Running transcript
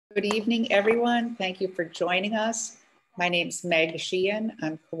Good evening, everyone. Thank you for joining us. My name is Meg Sheehan.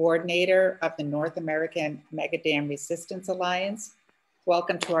 I'm coordinator of the North American Megadam Resistance Alliance.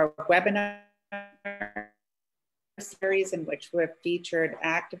 Welcome to our webinar series in which we've featured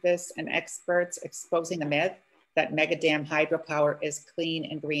activists and experts exposing the myth that megadam hydropower is clean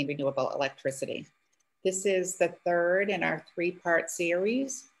and green renewable electricity. This is the third in our three-part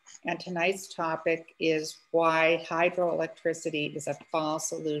series. And tonight's topic is why hydroelectricity is a false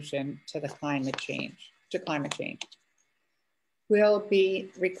solution to climate change. We'll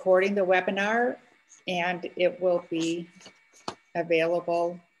be recording the webinar and it will be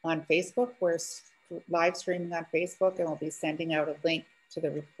available on Facebook. We're live streaming on Facebook and we'll be sending out a link to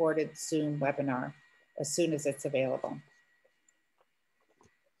the recorded Zoom webinar as soon as it's available.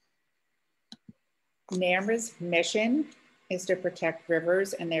 NAMRA's mission is to protect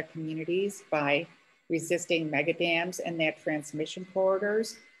rivers and their communities by resisting megadams and their transmission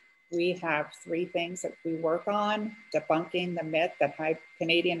corridors. We have three things that we work on: debunking the myth that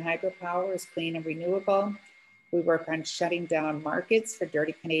Canadian hydropower is clean and renewable. We work on shutting down markets for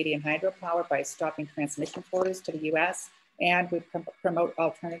dirty Canadian hydropower by stopping transmission corridors to the US. And we promote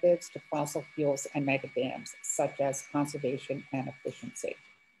alternatives to fossil fuels and megadams, such as conservation and efficiency.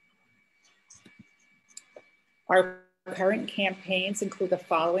 Our current campaigns include the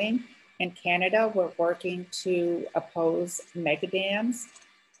following. In Canada, we're working to oppose megadams.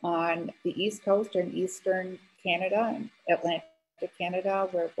 On the East Coast and Eastern Canada and Atlantic Canada,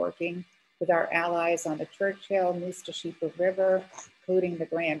 we're working with our allies on the Churchill, Moose-to-Sheepwood River, including the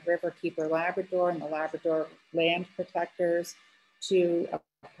Grand River Keeper Labrador and the Labrador Land Protectors, to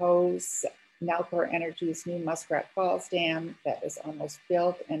oppose Nalcor Energy's new Muskrat Falls Dam that is almost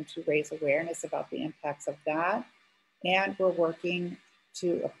built and to raise awareness about the impacts of that. And we're working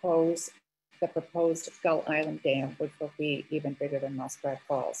to oppose the proposed Gull Island Dam, which will be even bigger than Muskrat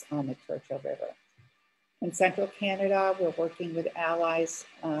Falls on the Churchill River. In Central Canada, we're working with allies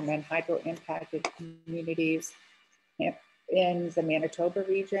and hydro-impacted communities. In the Manitoba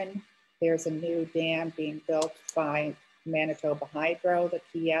region, there's a new dam being built by Manitoba Hydro, the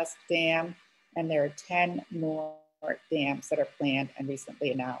Kiesk Dam, and there are 10 more dams that are planned and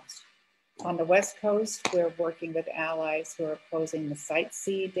recently announced. On the West Coast, we're working with allies who are opposing the Site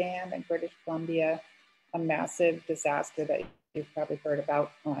C Dam in British Columbia, a massive disaster that you've probably heard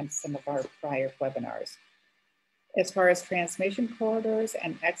about on some of our prior webinars. As far as transmission corridors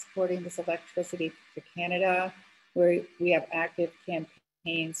and exporting this electricity to Canada, we have active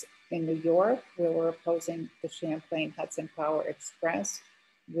campaigns in New York where we're opposing the Champlain Hudson Power Express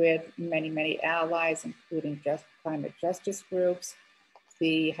with many, many allies, including climate justice groups,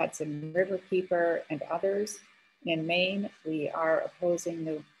 the Hudson River Keeper, and others. In Maine, we are opposing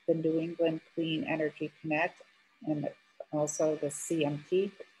the New England Clean Energy Connect and also the CMP,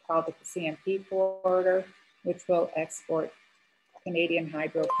 called the CMP corridor, which will export Canadian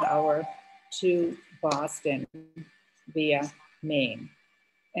hydropower to Boston via Maine.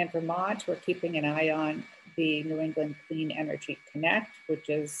 In Vermont, we're keeping an eye on the New England Clean Energy Connect, which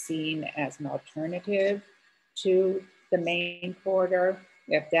is seen as an alternative to the Maine corridor.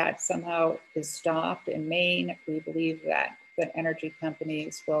 If that somehow is stopped in Maine, we believe that the energy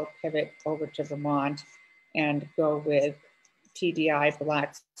companies will pivot over to Vermont and go with TDI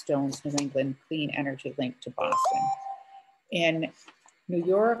Blackstone's New England Clean Energy Link to Boston. In New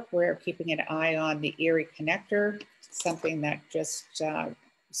York, we're keeping an eye on the Erie Connector, something that just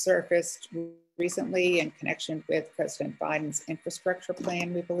surfaced recently in connection with President Biden's infrastructure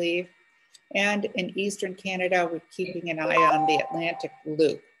plan, we believe. And in Eastern Canada, we're keeping an eye on the Atlantic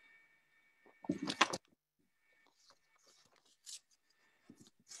Loop.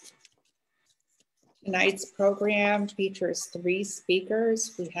 Tonight's program features three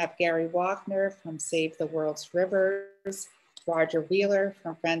speakers. We have Gary Wockner from Save the World's Rivers, Roger Wheeler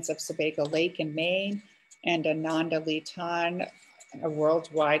from Friends of Sebago Lake in Maine, and Ananda Litan, a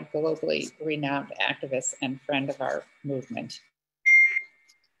worldwide, globally renowned activist and friend of our movement.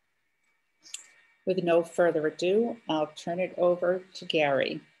 With no further ado, I'll turn it over to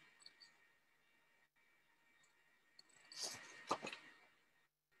Gary.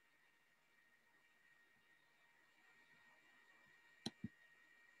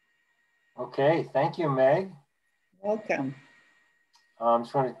 Okay, thank you, Meg. Welcome. I'm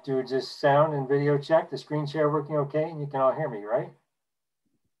just going to do just sound and video check. The screen share working okay, and you can all hear me, right?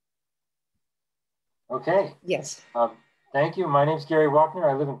 Okay. Yes. Thank you. My name is Gary Wockner.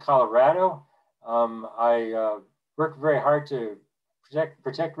 I live in Colorado. I work very hard to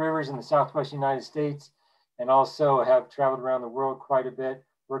protect rivers in the Southwest United States, and also have traveled around the world quite a bit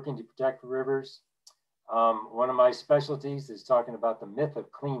working to protect rivers. One of my specialties is talking about the myth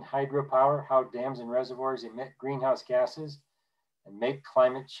of clean hydropower, how dams and reservoirs emit greenhouse gases and make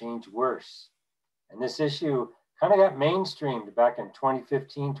climate change worse. And this issue kind of got mainstreamed back in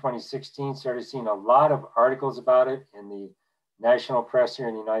 2015, 2016, started seeing a lot of articles about it in the national press here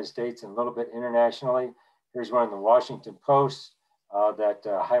in the United States and a little bit internationally. Here's one in the Washington Post that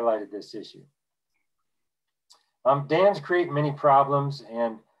highlighted this issue. Dams create many problems,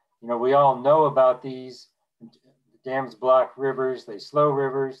 and we all know about these. Dams block rivers, they slow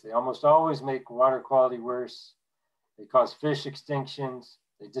rivers, they almost always make water quality worse, they cause fish extinctions,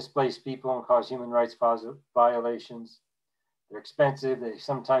 they displace people and cause human rights violations. They're expensive, they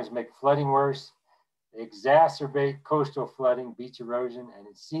sometimes make flooding worse, they exacerbate coastal flooding, beach erosion,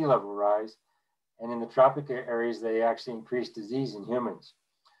 and sea level rise. And in the tropical areas, they actually increase disease in humans.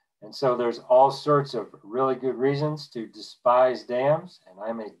 And so there's all sorts of really good reasons to despise dams, and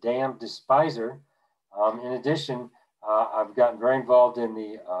I'm a dam despiser. In addition, I've gotten very involved in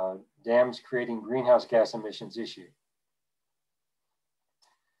the dams creating greenhouse gas emissions issue.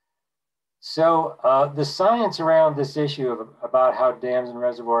 So the science around this issue about how dams and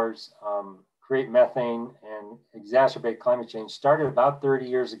reservoirs create methane and exacerbate climate change started about 30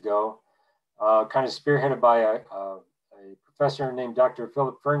 years ago, kind of spearheaded by a professor named Dr.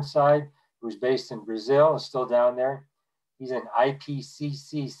 Philip Fernside, who's based in Brazil, is still down there. He's an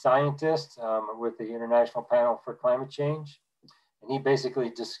IPCC scientist with the International Panel for Climate Change. And he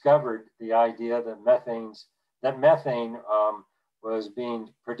basically discovered the idea that methane was being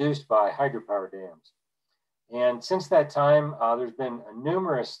produced by hydropower dams. And since that time, there's been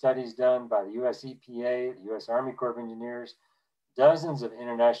numerous studies done by the US EPA, the US Army Corps of Engineers, dozens of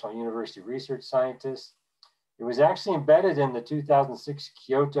international university research scientists. It was actually embedded in the 2006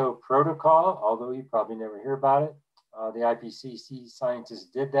 Kyoto Protocol, although you probably never hear about it. The IPCC scientists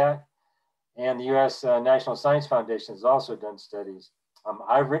did that. And the US National Science Foundation has also done studies.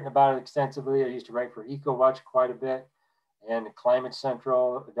 I've written about it extensively. I used to write for EcoWatch quite a bit. And Climate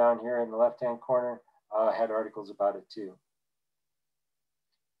Central down here in the left-hand corner had articles about it too.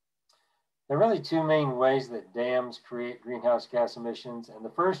 There are really two main ways that dams create greenhouse gas emissions. And the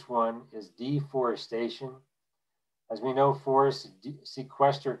first one is deforestation. As we know, forests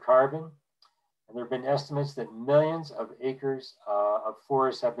sequester carbon. And there have been estimates that millions of acres of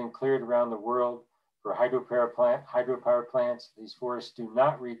forests have been cleared around the world for hydropower plants. These forests do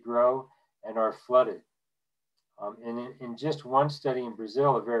not regrow and are flooded. In just one study in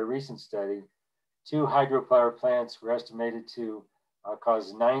Brazil, a very recent study, 2 hydropower plants were estimated to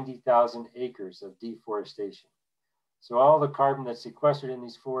cause 90,000 acres of deforestation. So all the carbon that's sequestered in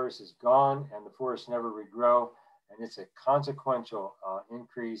these forests is gone, and the forests never regrow, and it's a consequential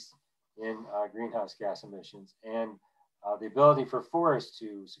increase in greenhouse gas emissions and the ability for forests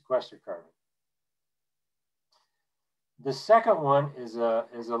to sequester carbon. The second one is a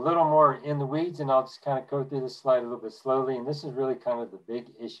little more in the weeds, and I'll just kind of go through this slide a little bit slowly. And this is really kind of the big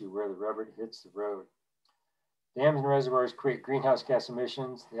issue where the rubber hits the road. Dams and reservoirs create greenhouse gas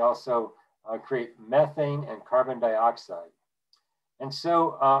emissions. They also create methane and carbon dioxide. And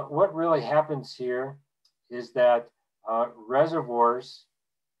so what really happens here is that reservoirs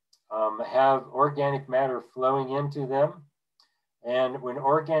have organic matter flowing into them. And when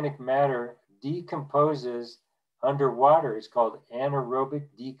organic matter decomposes underwater, it's called anaerobic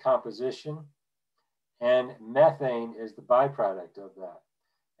decomposition. And methane is the byproduct of that.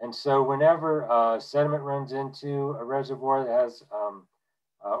 And so whenever sediment runs into a reservoir that has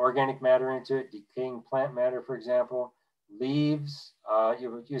organic matter into it, decaying plant matter, for example, leaves,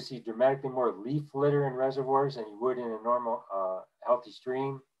 you see dramatically more leaf litter in reservoirs than you would in a normal healthy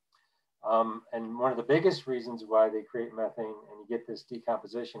stream. And one of the biggest reasons why they create methane and you get this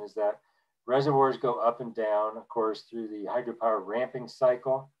decomposition is that reservoirs go up and down, of course, through the hydropower ramping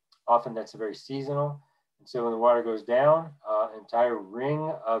cycle. Often that's very seasonal. And so when the water goes down, an entire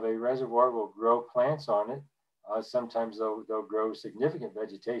ring of a reservoir will grow plants on it. Sometimes they'll grow significant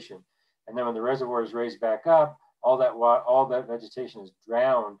vegetation. And then when the reservoir is raised back up, all that vegetation is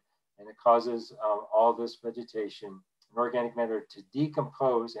drowned, and it causes all this vegetation and organic matter to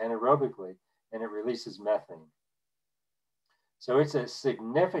decompose anaerobically, and it releases methane. So it's a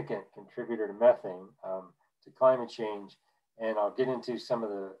significant contributor to methane, to climate change. And I'll get into some of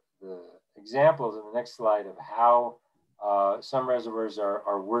the examples in the next slide of how some reservoirs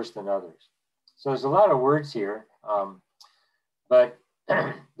are worse than others. So there's a lot of words here, but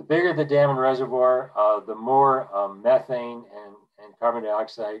the bigger the dam and reservoir, the more methane and carbon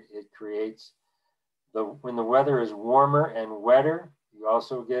dioxide it creates. When the weather is warmer and wetter, you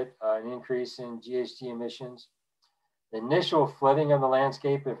also get an increase in GHG emissions. The initial flooding of the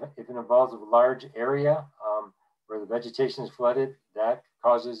landscape, if it involves a large area where the vegetation is flooded, that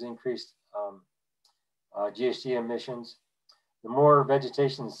causes increased GHG emissions. The more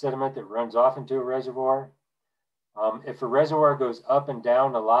vegetation and sediment that runs off into a reservoir, if a reservoir goes up and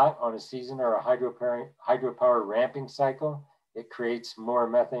down a lot on a season or a hydropower ramping cycle, it creates more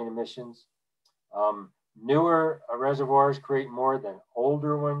methane emissions. Newer reservoirs create more than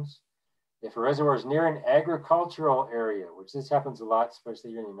older ones. If a reservoir is near an agricultural area, which this happens a lot,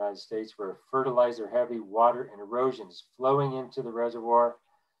 especially here in the United States, where fertilizer-heavy water and erosion is flowing into the reservoir,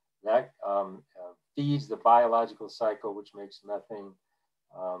 that feeds the biological cycle, which makes methane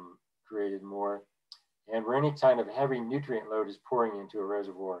created more. And where any kind of heavy nutrient load is pouring into a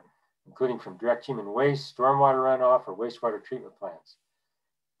reservoir, including from direct human waste, stormwater runoff, or wastewater treatment plants.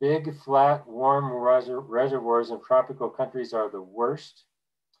 Big, flat, warm reservoirs in tropical countries are the worst.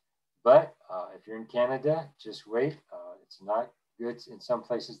 But if you're in Canada, just wait. It's not good in some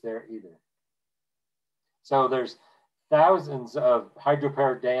places there either. So there's thousands of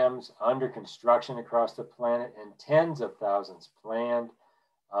hydropower dams under construction across the planet and tens of thousands planned.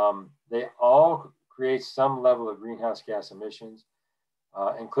 They all create some level of greenhouse gas emissions,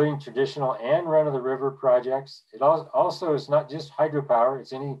 including traditional and run-of-the-river projects. It also is not just hydropower.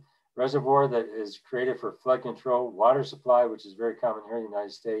 It's any reservoir that is created for flood control, water supply, which is very common here in the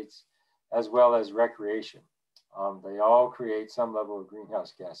United States, as well as recreation. They all create some level of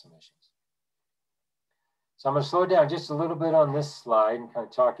greenhouse gas emissions. So I'm going to slow down just a little bit on this slide and kind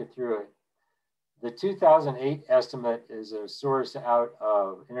of talk you through it. The 2008 estimate is a source out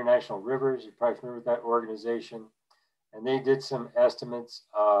of International Rivers. You're probably familiar with that organization. And they did some estimates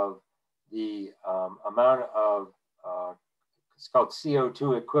of the amount of, it's called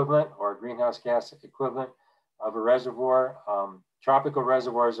CO2 equivalent or greenhouse gas equivalent of a reservoir. Tropical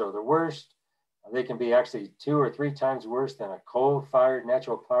reservoirs are the worst. They can be actually 2 or 3 times worse than a coal-fired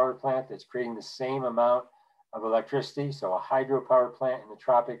natural power plant that's creating the same amount of electricity. So a hydropower plant in the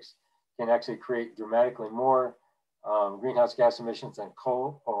tropics can actually create dramatically more greenhouse gas emissions than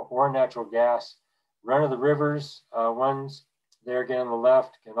coal or natural gas. Run-of-the-rivers ones, there again on the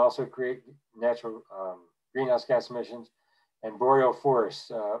left, can also create natural greenhouse gas emissions, and boreal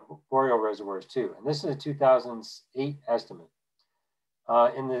forests, boreal reservoirs too. And this is a 2008 estimate.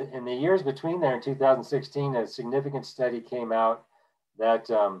 In the years between there, in 2016, a significant study came out that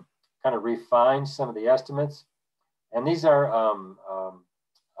kind of refined some of the estimates. And these are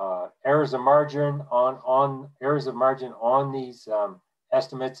errors of margin on these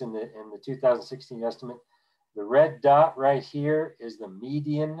estimates in the 2016 estimate. The red dot right here is the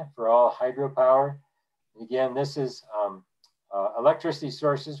median for all hydropower. And again, this is electricity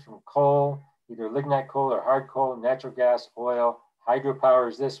sources from coal, either lignite coal or hard coal, natural gas, oil. Hydropower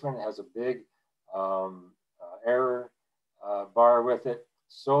is this one. It has a big error bar with it.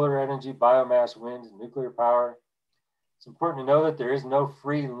 Solar energy, biomass, wind, nuclear power. It's important to know that there is no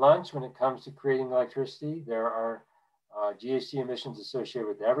free lunch when it comes to creating electricity. There are GHG emissions associated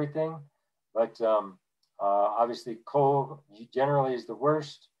with everything, but obviously coal generally is the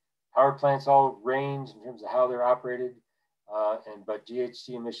worst. Power plants all range in terms of how they're operated, but GHG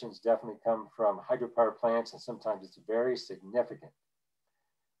emissions definitely come from hydropower plants, and sometimes it's very significant.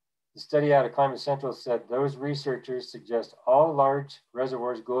 The study out of Climate Central said those researchers suggest all large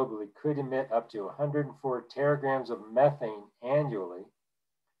reservoirs globally could emit up to 104 teragrams of methane annually.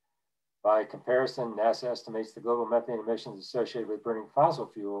 By comparison, NASA estimates the global methane emissions associated with burning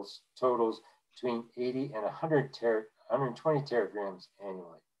fossil fuels totals between 80 and 120 teragrams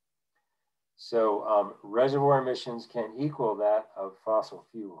annually. So reservoir emissions can equal that of fossil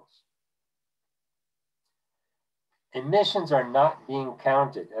fuels. Emissions are not being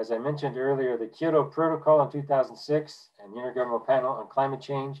counted. As I mentioned earlier, the Kyoto Protocol in 2006 and the Intergovernmental Panel on Climate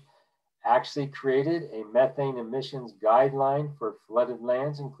Change actually created a methane emissions guideline for flooded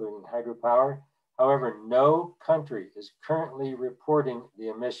lands, including hydropower. However, no country is currently reporting the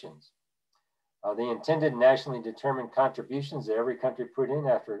emissions. The intended nationally determined contributions that every country put in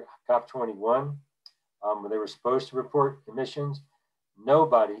after COP21, where they were supposed to report emissions,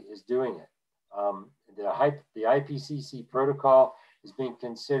 nobody is doing it. The IPCC protocol is being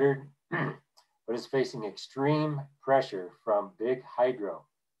considered, but is facing extreme pressure from big hydro.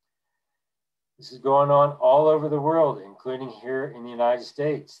 This is going on all over the world, including here in the United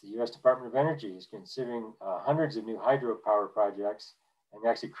States. The US Department of Energy is considering hundreds of new hydropower projects and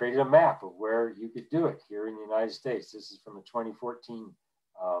actually created a map of where you could do it here in the United States. This is from a 2014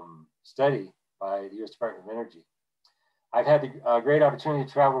 study by the US Department of Energy. I've had the great opportunity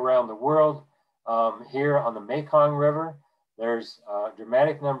to travel around the world here on the Mekong River. There's a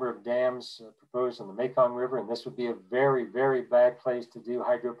dramatic number of dams proposed on the Mekong River, and this would be a very, very bad place to do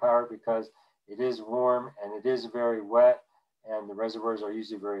hydropower because it is warm and it is very wet, and the reservoirs are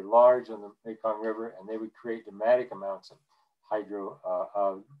usually very large on the Mekong River, and they would create dramatic amounts of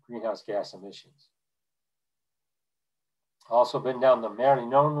greenhouse gas emissions. Also been down the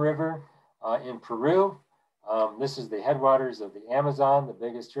Marañón River in Peru. This is the headwaters of the Amazon, the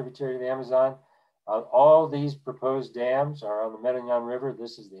biggest tributary of the Amazon. All these proposed dams are on the Marañón River.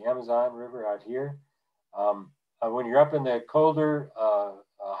 This is the Amazon River out here. When you're up in the colder,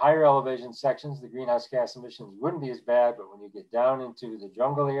 higher elevation sections, the greenhouse gas emissions wouldn't be as bad, but when you get down into the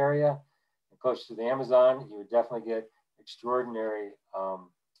jungle area and close to the Amazon, you would definitely get extraordinary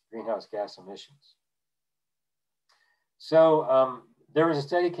greenhouse gas emissions. So there was a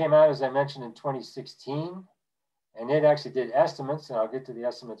study came out, as I mentioned, in 2016, and it actually did estimates, and I'll get to the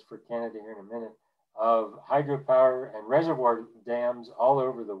estimates for Canada here in a minute, of hydropower and reservoir dams all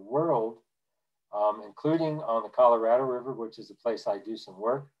over the world, including on the Colorado River, which is a place I do some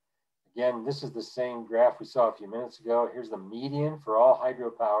work. Again, this is the same graph we saw a few minutes ago. Here's the median for all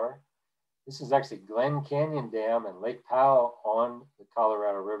hydropower. This is actually Glen Canyon Dam and Lake Powell on the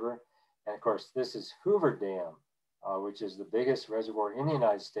Colorado River. And of course, this is Hoover Dam, which is the biggest reservoir in the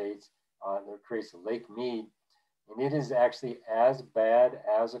United States that creates Lake Mead. And it is actually as bad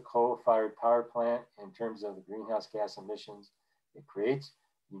as a coal-fired power plant in terms of the greenhouse gas emissions it creates.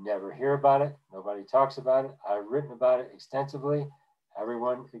 You never hear about it. Nobody talks about it. I've written about it extensively.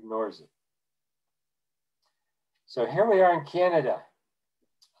 Everyone ignores it. So here we are in Canada.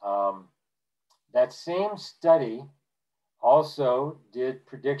 That same study also did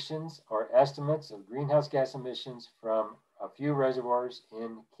predictions or estimates of greenhouse gas emissions from a few reservoirs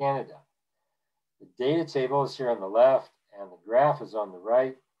in Canada. The data table is here on the left and the graph is on the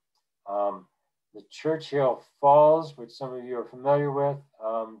right. The Churchill Falls, which some of you are familiar with,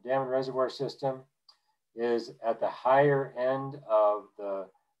 dam and reservoir system, is at the higher end of the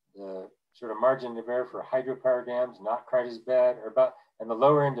sort of margin of error for hydropower dams, not quite as bad, or about, and the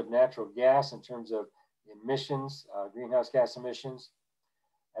lower end of natural gas in terms of emissions, greenhouse gas emissions.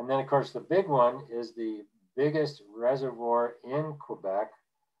 And then of course the big one is the biggest reservoir in Quebec,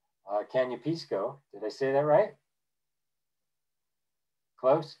 Canyon-Pisco. Did I say that right?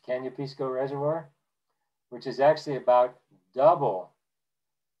 Close, Canyon-Pisco Reservoir, which is actually about double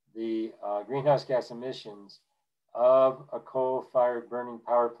the greenhouse gas emissions of a coal-fired burning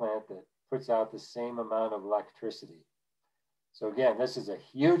power plant that puts out the same amount of electricity. So again, this is a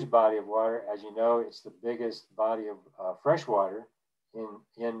huge body of water. As you know, it's the biggest body of fresh water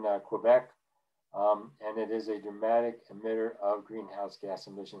in Quebec, and it is a dramatic emitter of greenhouse gas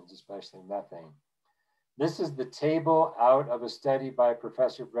emissions, especially methane. This is the table out of a study by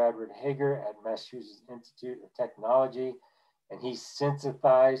Professor Bradford Hager at Massachusetts Institute of Technology, and he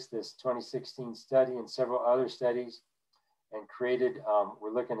synthesized this 2016 study and several other studies and created,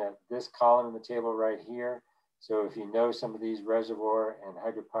 we're looking at this column in the table right here. So if you know some of these reservoir and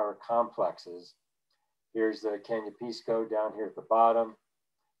hydropower complexes, here's the Canyon-Pisco down here at the bottom.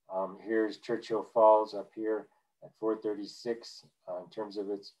 Here's Churchill Falls up here at 436 in terms of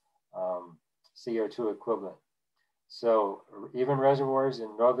its CO2 equivalent. So even reservoirs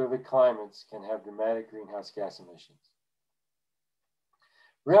in northerly climates can have dramatic greenhouse gas emissions.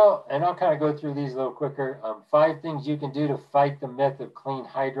 And I'll kind of go through these a little quicker. 5 things you can do to fight the myth of clean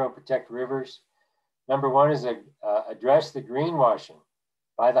hydro and protect rivers. Number 1 is address the greenwashing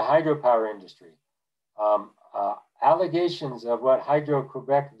by the hydropower industry. Allegations of what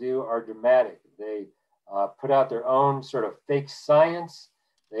Hydro-Quebec do are dramatic. They put out their own sort of fake science.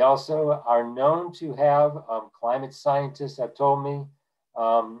 They also are known to have, climate scientists have told me,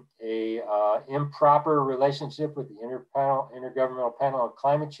 improper relationship with the Intergovernmental Panel on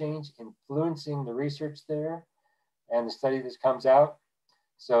Climate Change, influencing the research there and the study that comes out.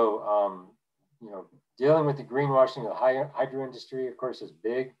 So, you know, dealing with the greenwashing of the hydro industry, of course, is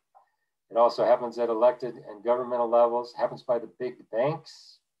big. It also happens at elected and governmental levels, happens by the big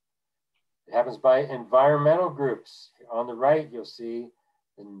banks. It happens by environmental groups. On the right, you'll see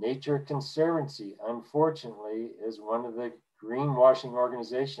the Nature Conservancy, unfortunately, is one of the greenwashing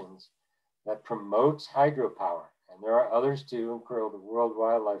organizations that promotes hydropower. And there are others too, including the World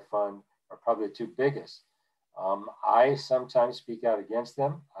Wildlife Fund are probably the 2 biggest. I sometimes speak out against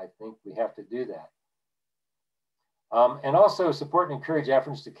them. I think we have to do that. And also support and encourage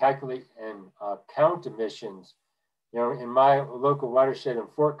efforts to calculate and count emissions. You know, in my local watershed in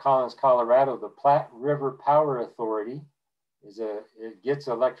Fort Collins, Colorado, the Platte River Power Authority it gets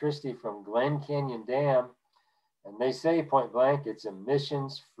electricity from Glen Canyon Dam, and they say point blank, it's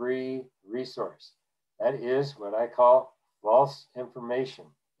emissions-free resource. That is what I call false information.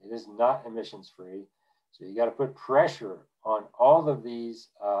 It is not emissions free. So you got to put pressure on all of these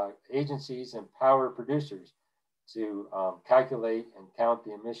agencies and power producers to calculate and count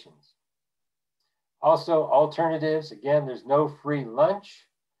the emissions. Also, alternatives. Again, there's no free lunch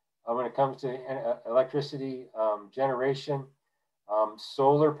when it comes to electricity generation.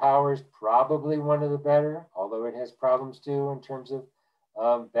 Solar power is probably one of the better, although it has problems too in terms of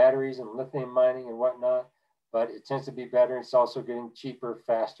batteries and lithium mining and whatnot, but it tends to be better. It's also getting cheaper,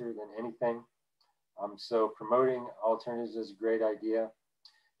 faster than anything. So promoting alternatives is a great idea.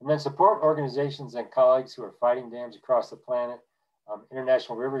 And then support organizations and colleagues who are fighting dams across the planet.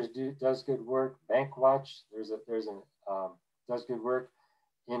 International Rivers does good work. Bankwatch does good work.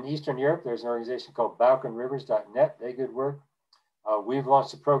 In Eastern Europe, there's an organization called balkanrivers.net. They good work. We've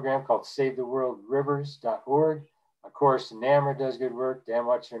launched a program called SaveTheWorldRivers.org. Of course, NAMRA does good work, Dam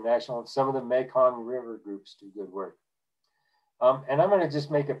Watch International, and some of the Mekong River groups do good work. And I'm going to just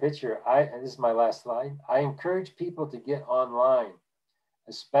make a picture. And this is my last slide. I encourage people to get online,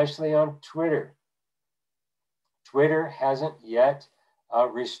 especially on Twitter. Twitter hasn't yet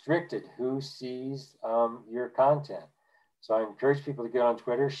restricted who sees your content. So I encourage people to get on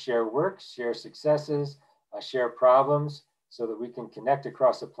Twitter, share work, share successes, share problems, so that we can connect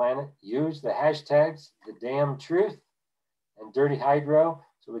across the planet. Use the hashtags, the damn truth and dirty hydro,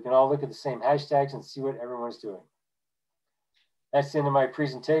 so we can all look at the same hashtags and see what everyone's doing. That's the end of my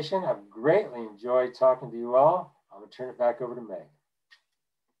presentation. I've greatly enjoyed talking to you all. I'm gonna turn it back over to Meg.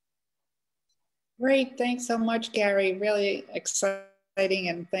 Great, thanks so much, Gary. Really exciting,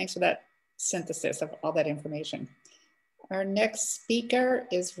 and thanks for that synthesis of all that information. Our next speaker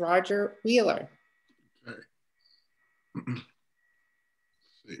is Roger Wheeler. Okay. Let's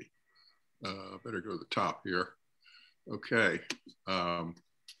see, better go to the top here. Okay.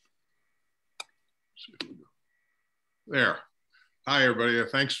 There. Hi, everybody.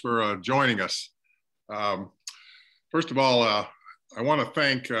 Thanks for joining us. First of all, I want to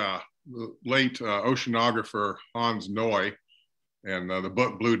thank the late oceanographer Hans Noy and the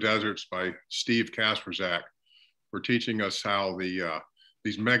book Blue Deserts by Steve Kasperzak for teaching us how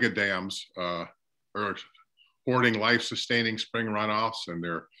these mega dams are hoarding life-sustaining spring runoffs, and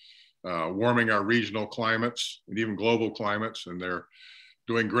they're warming our regional climates and even global climates, and they're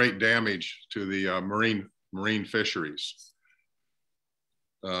doing great damage to the marine fisheries.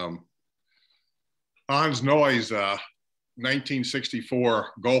 Hans Noy's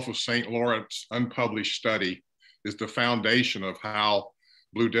 1964 Gulf of St. Lawrence unpublished study is the foundation of how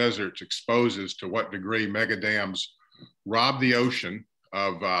Blue Deserts exposes to what degree mega dams rob the ocean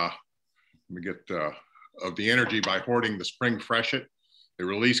of, of the energy by hoarding the spring freshet. They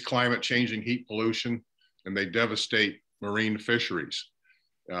release climate changing heat pollution, and they devastate marine fisheries.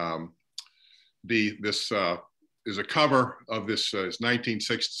 This is a cover of this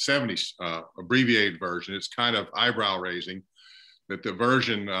 1970 abbreviated version. It's kind of eyebrow raising that the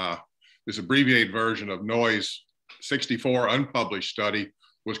version, this abbreviated version of Noy's 64 unpublished study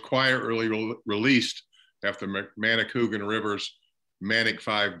was quietly released after Manicouagan River's Manic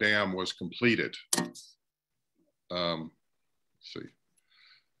 5 Dam was completed. Let's see.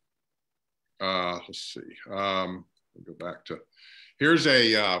 We'll go back to, here's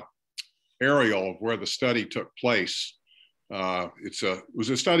a aerial of where the study took place. It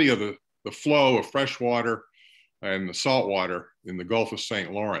was a study of the flow of fresh water and the salt water in the Gulf of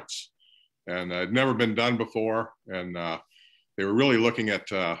St. Lawrence. And it had never been done before. And they were really looking at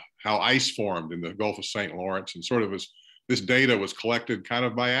how ice formed in the Gulf of St. Lawrence, and sort of this data was collected kind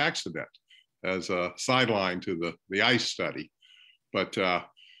of by accident as a sideline to the ice study. But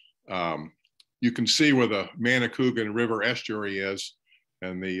you can see where the Manicouagan River estuary is,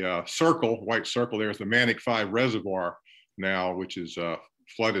 and the white circle there is the Manic 5 Reservoir now, which is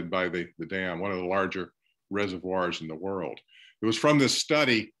flooded by the dam, one of the larger reservoirs in the world. It was from this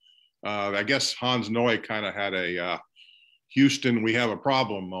study, I guess Hans Noy kind of had a Houston, we have a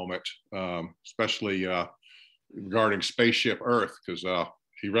problem moment, especially regarding Spaceship Earth, because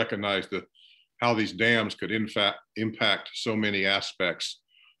he recognized how these dams could in fact impact so many aspects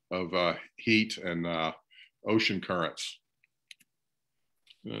of heat and ocean currents.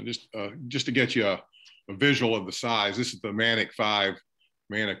 Just to get you a visual of the size, this is the Manic 5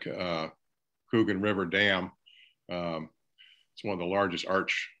 Manicouagan River Dam. It's one of the largest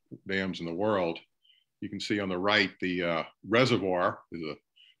arch dams in the world. You can see on the right, the reservoir is a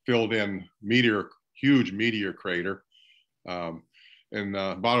filled in huge meteor crater. And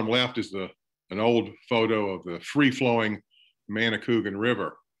bottom left is an old photo of the free flowing Manicouagan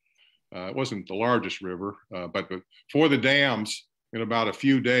River. It wasn't the largest river, but for the dams, in about a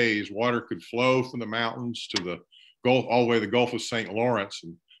few days, water could flow from the mountains to the Gulf, all the way to the Gulf of St. Lawrence.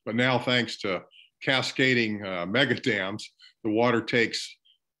 But now, thanks to cascading mega dams, the water takes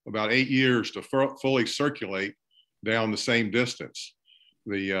about 8 years to fully circulate down the same distance.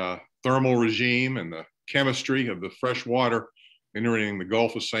 The thermal regime and the chemistry of the fresh water entering the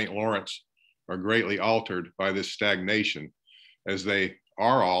Gulf of St. Lawrence are greatly altered by this stagnation, as they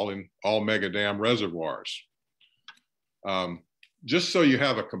are all in all mega dam reservoirs. Just so you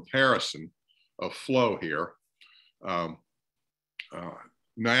have a comparison of flow here,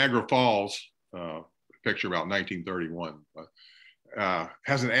 Niagara Falls, picture about 1931,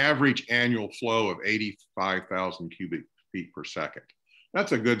 has an average annual flow of 85,000 cubic feet per second.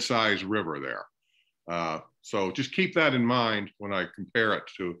 That's a good sized river there. So just keep that in mind when I compare it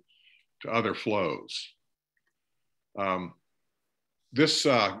to other flows. This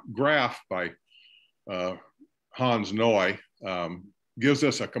graph by Hans Noy gives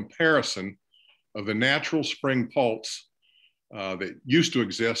us a comparison of the natural spring pulse that used to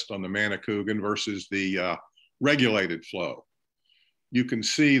exist on the Manicouagan versus the regulated flow. You can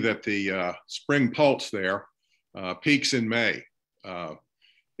see that the spring pulse there peaks in May.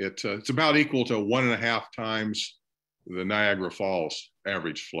 It's about equal to 1.5 times the Niagara Falls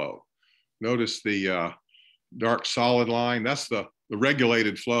average flow. Notice the dark solid line, that's the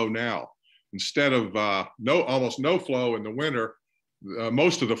regulated flow now. Instead of almost no flow in the winter,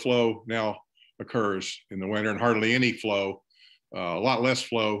 most of the flow now occurs in the winter, and hardly any flow, a lot less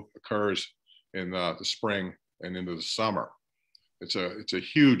flow occurs in the spring and into the summer. It's a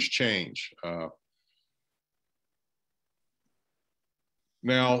huge change.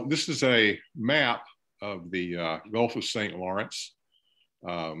 Now, this is a map of the Gulf of St. Lawrence,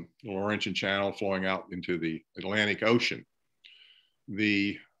 the Laurentian Channel flowing out into the Atlantic Ocean.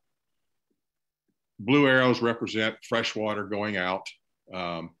 The blue arrows represent fresh water going out.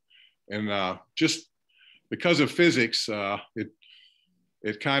 Just because of physics,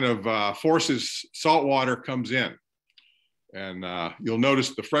 it kind of forces salt water comes in. And you'll notice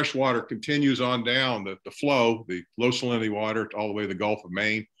the fresh water continues on down the flow, the low salinity water, all the way to the Gulf of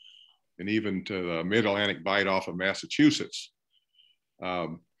Maine and even to the mid-Atlantic bight off of Massachusetts.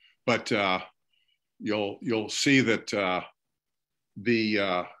 But you'll see that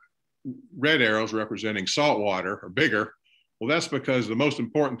the red arrows representing salt water are bigger. Well, that's because the most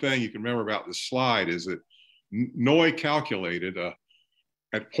important thing you can remember about this slide is that Noy calculated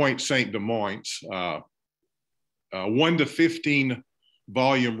at Point St. Demoines 1 to 15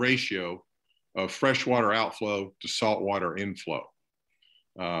 volume ratio of freshwater outflow to saltwater inflow.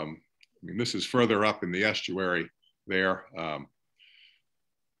 I mean, this is further up in the estuary there.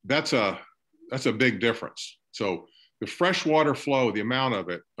 That's a big difference. So the freshwater flow, the amount of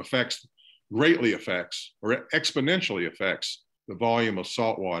it greatly affects or exponentially affects the volume of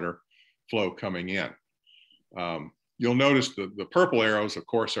saltwater flow coming in. You'll notice the purple arrows, of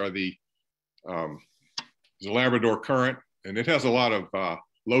course, are the Labrador Current, and it has a lot of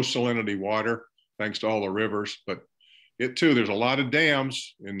low salinity water thanks to all the rivers, but it too, there's a lot of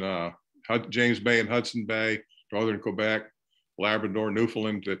dams in James Bay and Hudson Bay, northern Quebec, Labrador,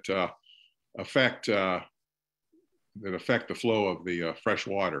 Newfoundland that affect the flow of the fresh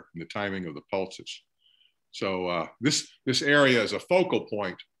water and the timing of the pulses. So this area is a focal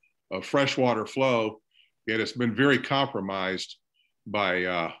point of freshwater flow, yet it's been very compromised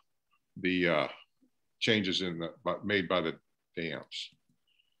by the changes made by the dams.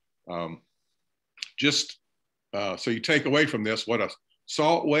 So you take away from this what a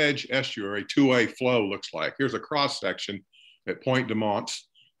salt wedge estuary two-way flow looks like. Here's a cross section at Point Demoines.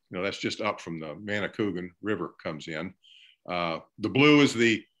 That's just up from the Manicouagan River comes in. The blue is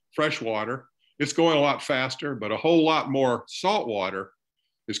the fresh water. It's going a lot faster, but a whole lot more salt water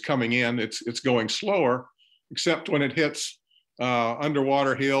is coming in. It's going slower, except when it hits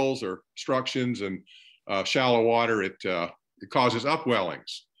underwater hills or obstructions and shallow water, it causes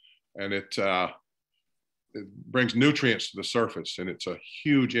upwellings, and it brings nutrients to the surface, and it's a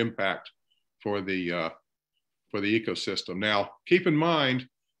huge impact for the ecosystem. Now, keep in mind,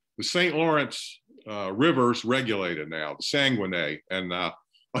 the St. Lawrence River's regulated now, the Saguenay, and on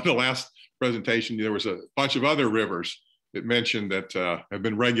the last presentation, there was a bunch of other rivers that mentioned that have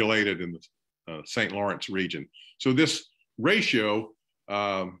been regulated in the St. Lawrence region. So this ratio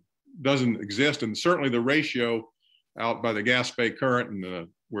doesn't exist, and certainly the ratio out by the Gaspé Current and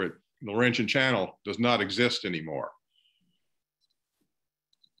where the Laurentian Channel does not exist anymore.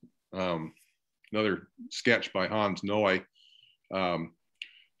 Another sketch by Hans Noy.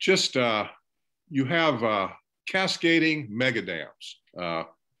 You have cascading megadams,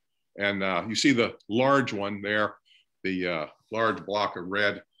 and you see the large one there. The large block of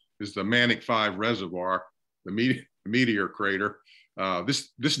red is the Manic 5 reservoir. The meteor crater.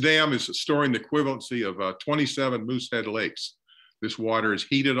 This dam is storing the equivalency of 27 Moosehead lakes. This water is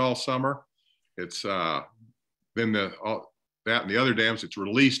heated all summer. It's then that and the other dams, it's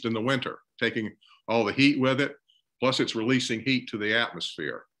released in the winter, taking all the heat with it. Plus, it's releasing heat to the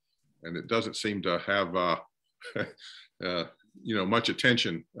atmosphere, and it doesn't seem to have much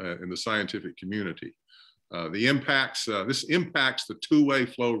attention in the scientific community. This impacts the two-way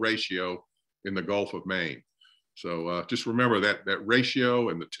flow ratio in the Gulf of Maine. So just remember that ratio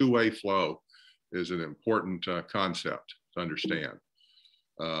and the two-way flow is an important concept to understand.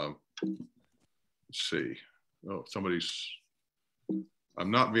 Let's see. Oh,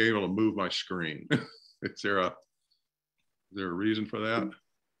 I'm not being able to move my screen. Is there a reason for that?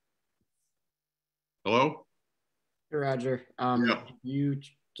 Hello? Hey, Roger. Yeah. You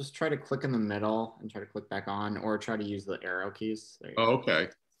just try to click in the middle and try to click back on, or try to use the arrow keys. There you Oh, go. okay.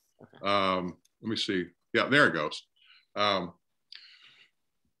 Okay. Let me see. Yeah, there it goes.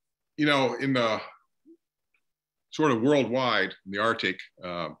 In the sort of worldwide in the Arctic,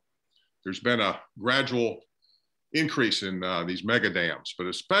 there's been a gradual increase in these mega dams, but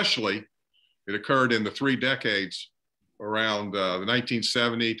especially it occurred in the 3 decades around the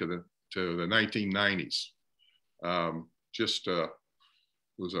 1970 to the 1990s.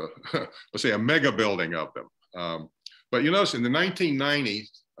 Was a let's say a mega building of them. But you notice in the 1990s,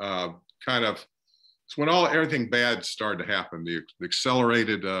 it's when everything bad started to happen. The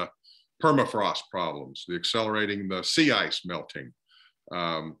accelerated permafrost problems, the accelerating the sea ice melting,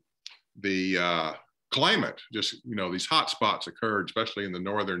 the climate, these hot spots occurred, especially in the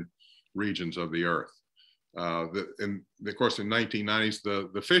northern regions of the Earth. And of course, in the 1990s,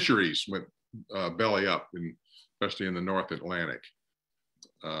 the fisheries went belly up, especially in the North Atlantic.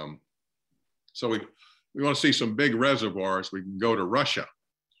 So we want to see some big reservoirs. We can go to Russia.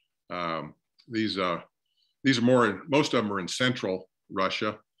 These are most of them are in central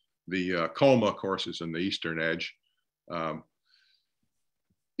Russia. The Koma, of course, is in the eastern edge.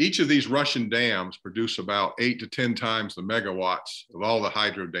 Each of these Russian dams produce about 8 to 10 times the megawatts of all the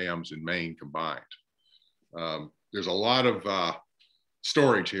hydro dams in Maine combined. There's a lot of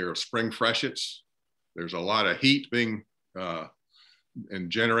storage here of spring freshets. There's a lot of heat being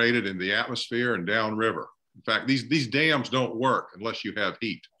generated in the atmosphere and downriver. In fact, these dams don't work unless you have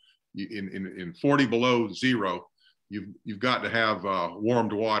heat. In 40 below zero, you've got to have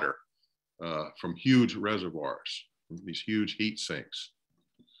warmed water from huge reservoirs, from these huge heat sinks.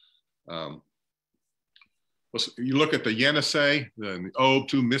 You look at the Yenisei, the Ob,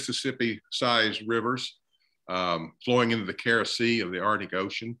 2 Mississippi-sized rivers flowing into the Kara Sea of the Arctic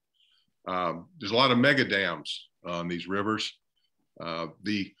Ocean. There's a lot of mega dams on these rivers.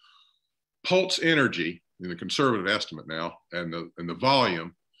 The pulse energy, in the conservative estimate now, and the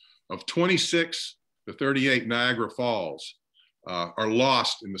volume of 26 to 38 Niagara Falls are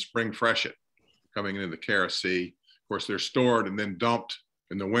lost in the spring freshet coming into the Kara Sea. Of course, they're stored and then dumped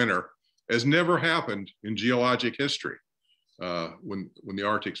in the winter, as never happened in geologic history when the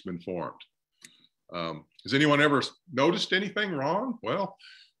Arctic's been formed. Has anyone ever noticed anything wrong? Well,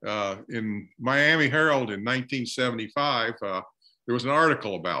 in Miami Herald in 1975, there was an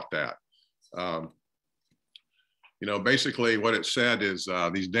article about that. Basically what it said is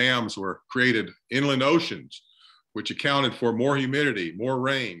these dams were created inland oceans, which accounted for more humidity, more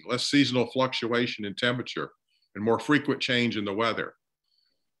rain, less seasonal fluctuation in temperature, and more frequent change in the weather.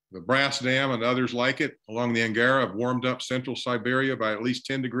 The Brass Dam and others like it along the Angara have warmed up central Siberia by at least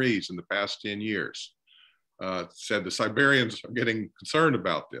 10 degrees in the past 10 years. Said the Siberians are getting concerned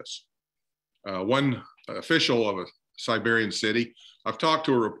about this. One official of a Siberian city, I've talked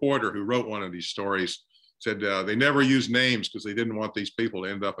to a reporter who wrote one of these stories, said they never used names because they didn't want these people to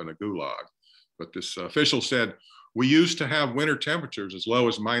end up in a gulag. But this official said, we used to have winter temperatures as low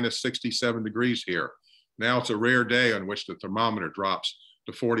as minus 67 degrees here. Now it's a rare day on which the thermometer drops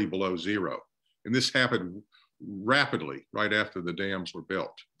to 40 below zero. And this happened rapidly right after the dams were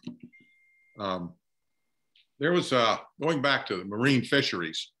built. There was, going back to the marine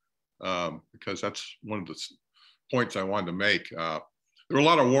fisheries, because that's one of the points I wanted to make. There were a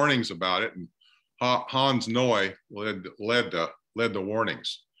lot of warnings about it, and Hans Noy led the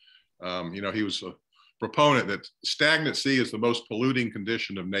warnings. He was a proponent that stagnant sea is the most polluting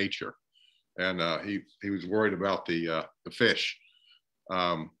condition of nature, and he was worried about the fish.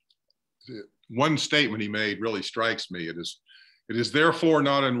 One statement he made really strikes me. It is therefore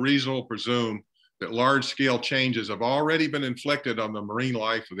not unreasonable to presume that large-scale changes have already been inflicted on the marine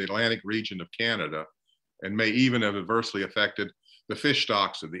life of the Atlantic region of Canada and may even have adversely affected the fish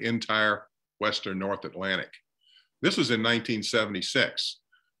stocks of the entire Western North Atlantic. This was in 1976.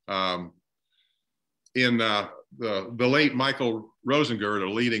 in the late Michael Rosengert, a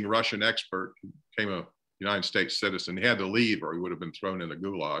leading Russian expert who became a United States citizen, he had to leave or he would have been thrown in the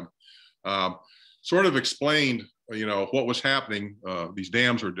gulag, sort of explained, what was happening, these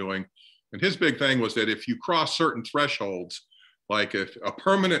dams were doing. And his big thing was that if you cross certain thresholds, like if a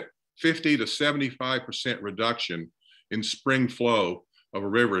permanent 50 to 75% reduction in spring flow of a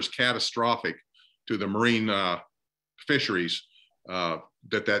river is catastrophic to the marine fisheries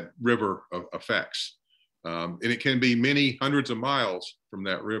that river affects. And it can be many hundreds of miles from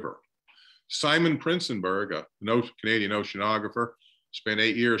that river. Simon Prinsenberg, a Canadian oceanographer, spent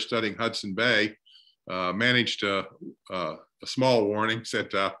 8 years studying Hudson Bay, managed a small warning, said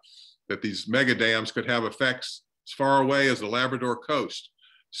that these mega dams could have effects as far away as the Labrador coast,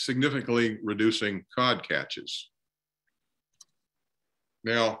 significantly reducing cod catches.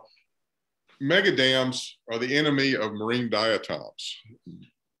 Now, mega dams are the enemy of marine diatoms.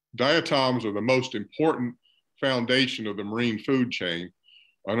 Diatoms are the most important foundation of the marine food chain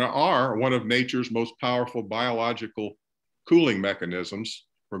and are one of nature's most powerful biological cooling mechanisms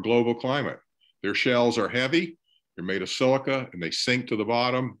for global climate. Their shells are heavy, they're made of silica, and they sink to the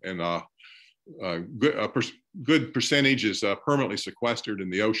bottom, and a good percentage is permanently sequestered in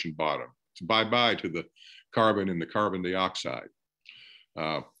the ocean bottom. It's bye-bye to the carbon and the carbon dioxide.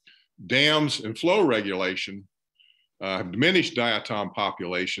 Dams and flow regulation have diminished diatom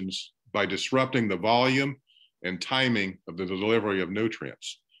populations by disrupting the volume and timing of the delivery of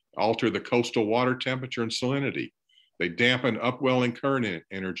nutrients, alter the coastal water temperature and salinity. They dampen upwelling current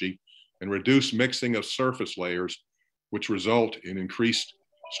energy and reduce mixing of surface layers, which result in increased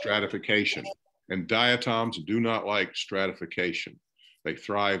stratification. And diatoms do not like stratification. They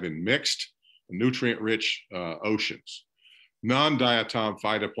thrive in mixed, nutrient-rich oceans. Non-diatom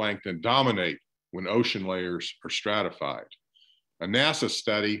phytoplankton dominate when ocean layers are stratified. A NASA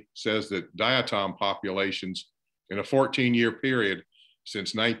study says that diatom populations in a 14-year period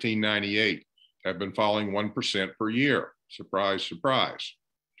since 1998 have been falling 1% per year. Surprise, surprise.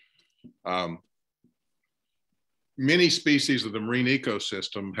 Many species of the marine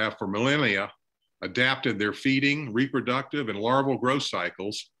ecosystem have for millennia adapted their feeding, reproductive, and larval growth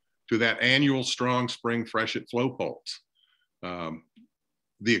cycles to that annual strong spring freshet flow pulse.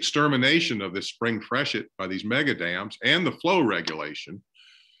 The extermination of this spring freshet by these mega dams and the flow regulation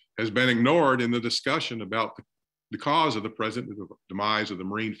has been ignored in the discussion about the cause of the present demise of the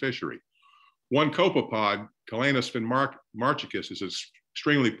marine fishery. One copepod, Calanus finmarchicus, is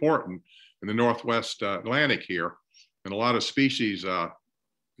extremely important in the Northwest Atlantic here, and a lot of species,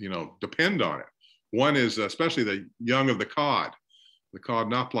 depend on it. One is especially the young of the cod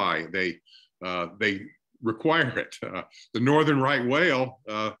nopli. They require it. The northern right whale,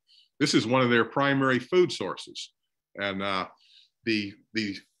 this is one of their primary food sources. And the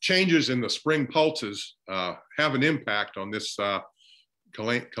changes in the spring pulses have an impact on this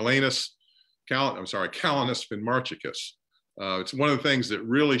Calanus finmarchicus. It's one of the things that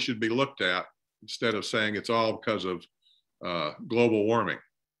really should be looked at instead of saying it's all because of global warming.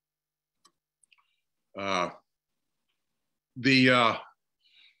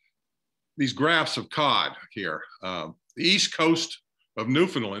 These graphs of cod here, the east coast of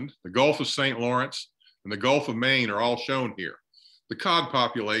Newfoundland, the Gulf of St. Lawrence, and the Gulf of Maine are all shown here. The cod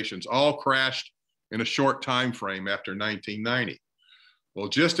populations all crashed in a short time frame after 1990. Well,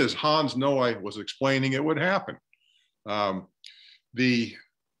 just as Hans Noy was explaining it would happen. You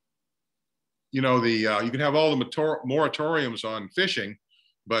can have all the moratoriums on fishing,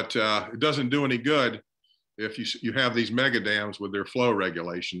 but it doesn't do any good if you have these mega dams with their flow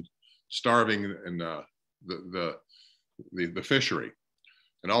regulation starving and the fishery,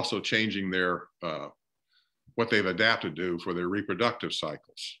 and also changing their what they've adapted to for their reproductive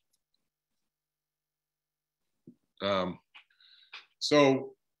cycles.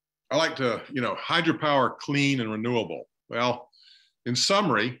 So I like to, hydropower, clean and renewable. Well, in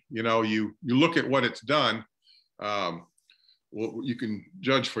summary, you look at what it's done. Well, you can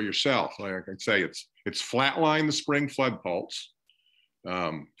judge for yourself. Like I say, it's flatlined the spring flood pulse.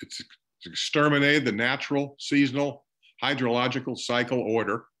 It's exterminated the natural seasonal hydrological cycle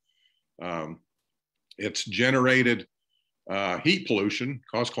order. It's generated heat pollution,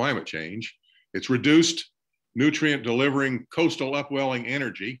 caused climate change. It's reduced nutrient delivering coastal upwelling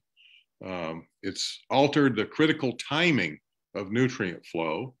energy. It's altered the critical timing of nutrient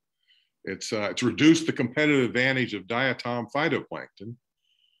flow. It's reduced the competitive advantage of diatom phytoplankton.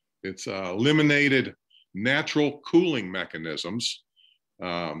 It's eliminated natural cooling mechanisms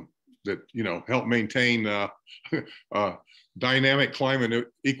that help maintain dynamic climate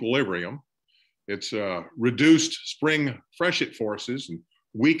equilibrium. It's reduced spring freshet forces and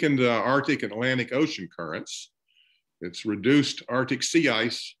weakened Arctic and Atlantic Ocean currents. It's reduced Arctic sea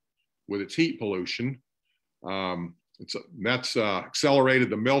ice with its heat pollution. That's accelerated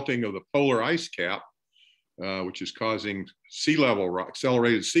the melting of the polar ice cap, which is causing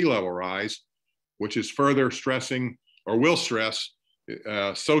accelerated sea level rise, which is further stressing or will stress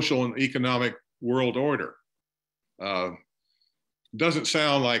social and economic world order. Doesn't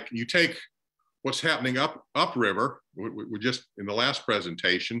sound like you take what's happening upriver, we just in the last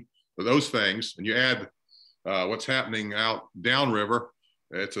presentation, for those things, and you add what's happening out downriver.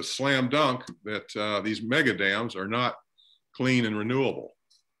 It's a slam dunk that these mega dams are not clean and renewable.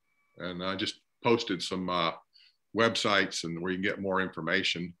 And I just posted some websites and where you can get more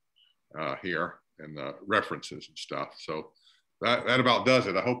information here and references and stuff. So that about does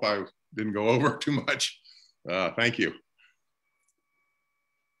it. I hope I didn't go over too much. Thank you.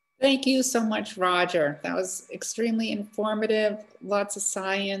 Thank you so much, Roger. That was extremely informative, lots of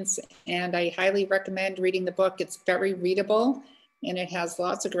science, and I highly recommend reading the book. It's very readable, and it has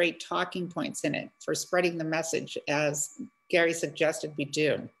lots of great talking points in it for spreading the message, as Gary suggested we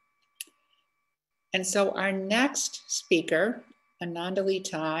do. And so our next speaker, Ananda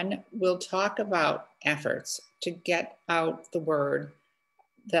Litan, will talk about efforts to get out the word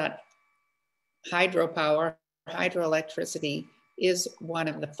that hydropower, hydroelectricity, is one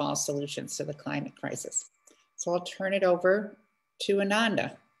of the false solutions to the climate crisis. So I'll turn it over to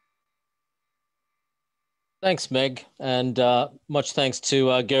Ananda. Thanks, Meg, and much thanks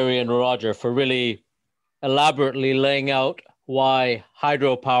to Gary and Roger for really elaborately laying out why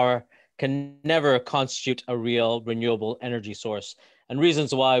hydropower can never constitute a real renewable energy source, and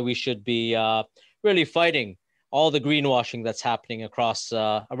reasons why we should be really fighting all the greenwashing that's happening across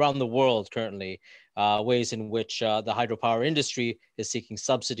around the world currently, ways in which the hydropower industry is seeking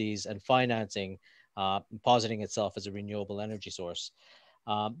subsidies and financing, positing itself as a renewable energy source.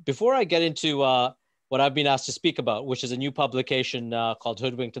 Before I get into what I've been asked to speak about, which is a new publication called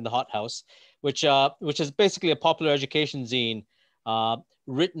Hoodwinked in the Hothouse, which is basically a popular education zine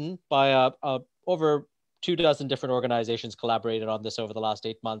written by over 24 different organizations collaborated on this over the last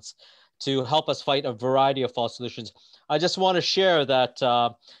 8 months to help us fight a variety of false solutions. I just want to share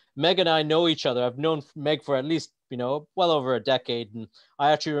that Meg and I know each other. I've known Meg for at least, well over a decade. And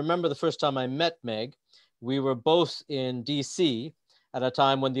I actually remember the first time I met Meg. We were both in DC at a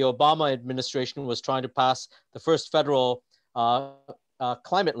time when the Obama administration was trying to pass the first federal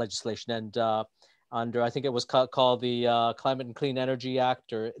climate legislation. And under, I think it was called the Climate and Clean Energy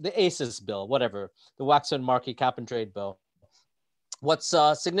Act, or the ACES bill, whatever, the Waxman-Markey Cap and Trade bill. What's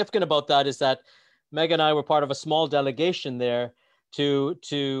significant about that is that Meg and I were part of a small delegation there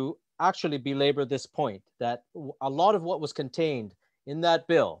to actually belabor this point, that a lot of what was contained in that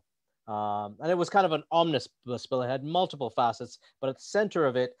bill, and it was kind of an omnibus bill, it had multiple facets, but at the center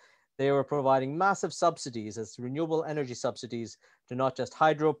of it, they were providing massive subsidies as renewable energy subsidies to not just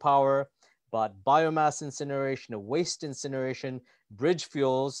hydropower, but biomass incineration, waste incineration, bridge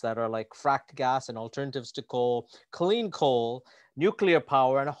fuels that are like fracked gas and alternatives to coal, clean coal, nuclear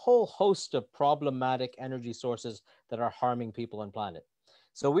power, and a whole host of problematic energy sources that are harming people and planet.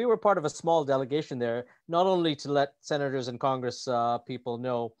 So we were part of a small delegation there, not only to let senators and Congress people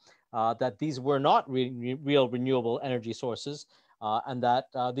know that these were not real renewable energy sources, and that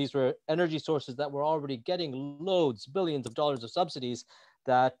these were energy sources that were already getting loads, billions of dollars of subsidies,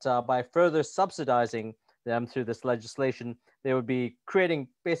 that by further subsidizing them through this legislation, they would be creating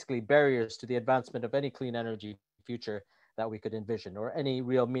basically barriers to the advancement of any clean energy future that we could envision, or any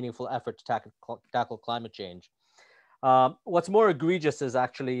real meaningful effort to tackle climate change. What's more egregious is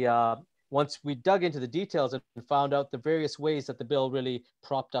actually, once we dug into the details and found out the various ways that the bill really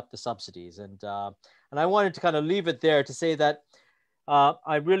propped up the subsidies. And I wanted to kind of leave it there to say that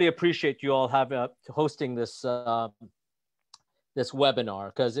I really appreciate you all hosting this this webinar,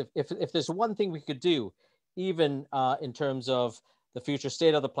 because if there's one thing we could do, even in terms of the future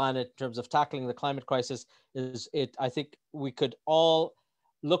state of the planet, in terms of tackling the climate crisis, I think we could all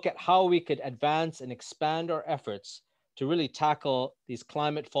look at how we could advance and expand our efforts to really tackle these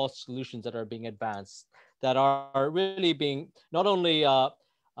climate false solutions that are being advanced, that are really being not only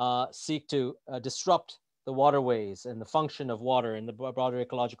seek to disrupt the waterways and the function of water in the broader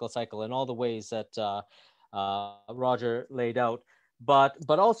ecological cycle in all the ways that Roger laid out, but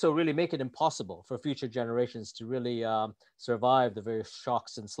also really make it impossible for future generations to really survive the various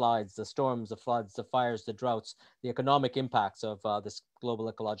shocks and slides, the storms, the floods, the fires, the droughts, the economic impacts of this global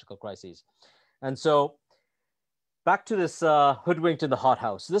ecological crises. And so back to this Hoodwinked in the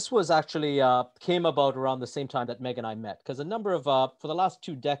Hothouse. This was actually came about around the same time that Meg and I met, because a number of, for the last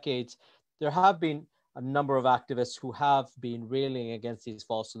 2 decades, there have been a number of activists who have been railing against these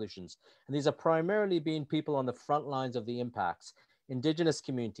false solutions. And these are primarily been people on the front lines of the impacts: indigenous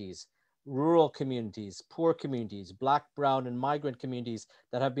communities, rural communities, poor communities, Black, brown, and migrant communities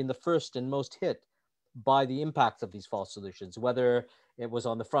that have been the first and most hit by the impacts of these false solutions, whether it was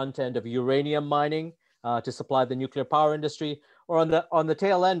on the front end of uranium mining to supply the nuclear power industry, or on the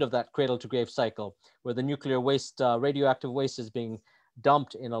tail end of that cradle to grave cycle, where the nuclear waste, radioactive waste is being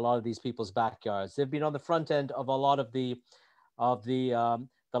dumped in a lot of these people's backyards. They've been on the front end of a lot of the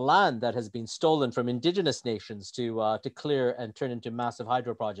land that has been stolen from indigenous nations to clear and turn into massive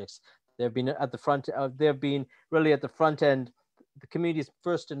hydro projects. They've been at the front. They've been really at the front end, the communities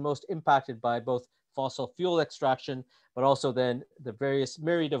first and most impacted by both fossil fuel extraction, but also then the various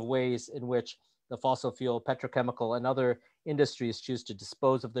myriad of ways in which the fossil fuel, petrochemical, and other industries choose to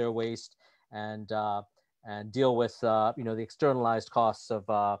dispose of their waste and deal with the externalized costs of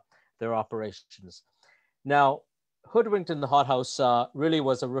their operations. Now, Hoodwinked in the Hothouse really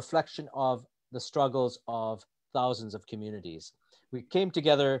was a reflection of the struggles of thousands of communities. We came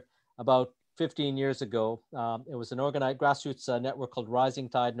together about 15 years ago. It was an organized grassroots network called Rising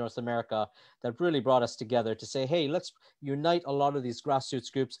Tide North America that really brought us together to say, hey, let's unite a lot of these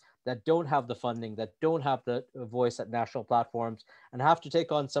grassroots groups that don't have the funding, that don't have the voice at national platforms, and have to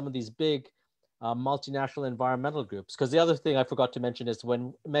take on some of these big multinational environmental groups. Because the other thing I forgot to mention is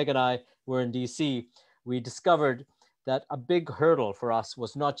when Meg and I were in DC, we discovered that a big hurdle for us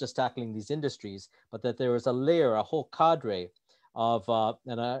was not just tackling these industries, but that there was a layer, a whole cadre of,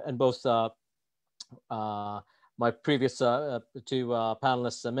 and both my previous two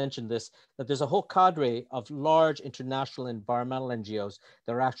panelists mentioned this, that there's a whole cadre of large international environmental NGOs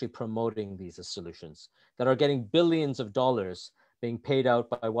that are actually promoting these as solutions, that are getting billions of dollars being paid out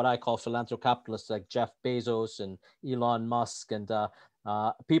by what I call philanthrocapitalists like Jeff Bezos and Elon Musk and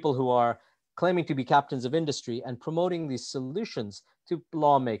people who are claiming to be captains of industry and promoting these solutions to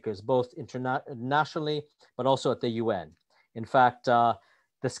lawmakers, both internationally, but also at the UN. In fact, the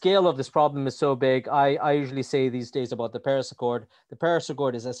scale of this problem is so big. I usually say these days about the Paris Accord. The Paris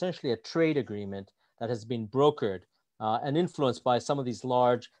Accord is essentially a trade agreement that has been brokered and influenced by some of these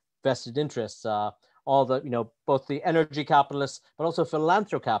large vested interests, all the, both the energy capitalists, but also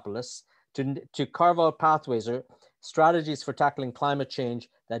philanthrocapitalists to carve out pathways or strategies for tackling climate change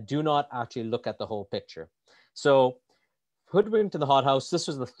that do not actually look at the whole picture. So Hoodwinked in the Hothouse, this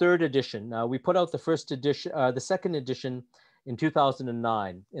was the third edition. We put out the first edition, the second edition in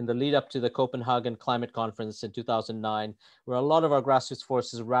 2009, in the lead up to the Copenhagen Climate Conference in 2009, where a lot of our grassroots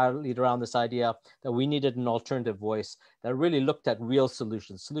forces rallied around this idea that we needed an alternative voice that really looked at real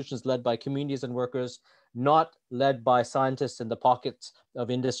solutions, solutions led by communities and workers, not led by scientists in the pockets of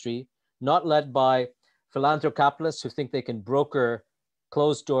industry, not led by philanthrocapitalists who think they can broker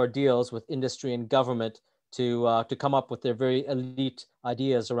closed door deals with industry and government to come up with their very elite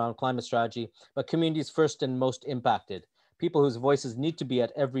ideas around climate strategy, but communities first and most impacted, people whose voices need to be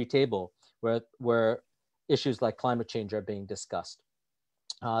at every table where issues like climate change are being discussed.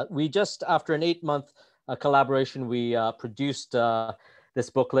 We just, after an 8-month collaboration, we produced this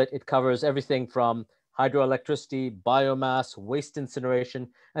booklet. It covers everything from hydroelectricity, biomass, waste incineration.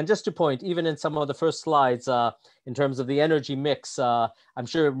 And just to point, even in some of the first slides, in terms of the energy mix, I'm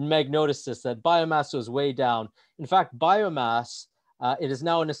sure Meg noticed this, that biomass was way down. In fact, biomass, it is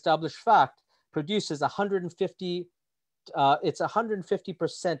now an established fact, produces 150, it's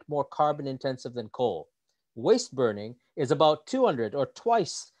 150% more carbon intensive than coal. Waste burning is about 200 or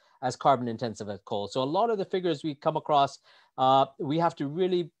twice as carbon intensive as coal. So a lot of the figures we come across, we have to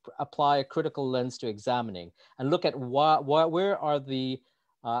really apply a critical lens to examining and look at where are the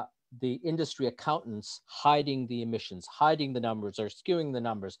industry accountants hiding the emissions, hiding the numbers or skewing the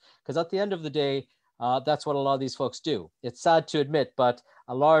numbers. Because at the end of the day, that's what a lot of these folks do. It's sad to admit, but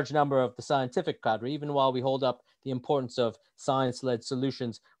a large number of the scientific cadre, even while we hold up the importance of science-led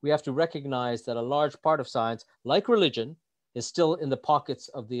solutions, we have to recognize that a large part of science, like religion, is still in the pockets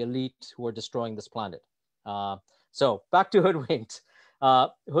of the elite who are destroying this planet. So back to Hoodwinked.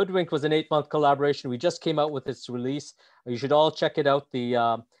 Hoodwinked was an 8-month collaboration. We just came out with its release. You should all check it out.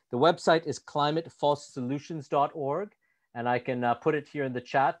 The website is climatefalsesolutions.org, and I can put it here in the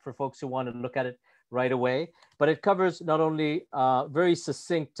chat for folks who want to look at it right away. But it covers not only very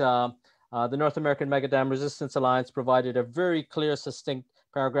succinct, the North American Megadam Resistance Alliance provided a very clear, succinct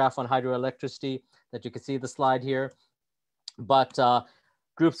paragraph on hydroelectricity that you can see the slide here. But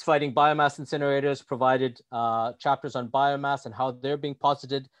groups fighting biomass incinerators provided chapters on biomass and how they're being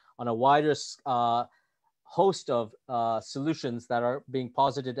posited on a wider host of solutions that are being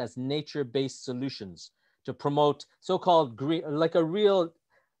posited as nature-based solutions to promote so-called green, like a real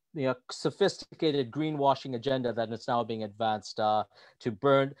sophisticated greenwashing agenda that is now being advanced to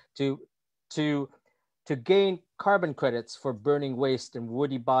gain carbon credits for burning waste and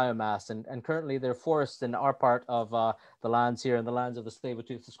woody biomass. And currently there are forests in our part of the lands here, and the lands of the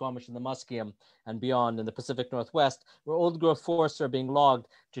Tsleil-Waututh, the Squamish, and the Musqueam, and beyond in the Pacific Northwest, where old growth forests are being logged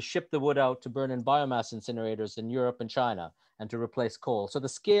to ship the wood out to burn in biomass incinerators in Europe and China and to replace coal. So the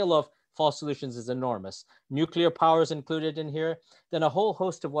scale of FOSL solutions is enormous. Nuclear power is included in here. Then a whole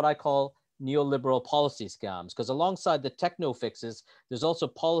host of what I call neoliberal policy scams, because alongside the techno fixes, there's also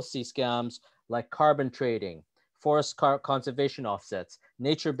policy scams like carbon trading, forest conservation offsets,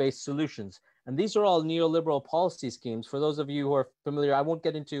 nature-based solutions. And these are all neoliberal policy schemes. For those of you who are familiar, I won't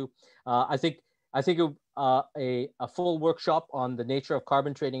get into, I think a full workshop on the nature of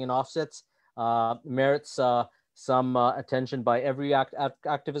carbon trading and offsets merits some attention by every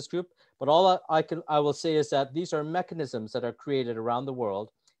activist group. But all I will say is that these are mechanisms that are created around the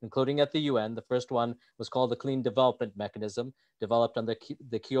world, including at the UN. The first one was called the Clean Development Mechanism, developed under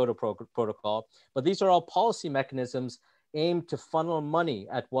the Kyoto Protocol. But these are all policy mechanisms aimed to funnel money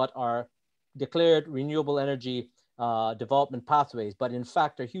at what are declared renewable energy development pathways, but in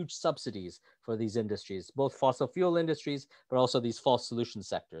fact are huge subsidies for these industries, both fossil fuel industries, but also these false solution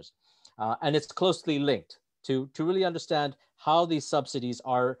sectors. And it's closely linked to really understand how these subsidies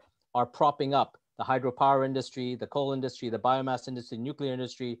are propping up the hydropower industry, the coal industry, the biomass industry, nuclear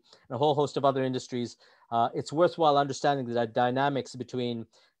industry, and a whole host of other industries. It's worthwhile understanding the dynamics between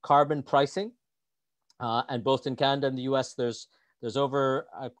carbon pricing, and both in Canada and the US, there's over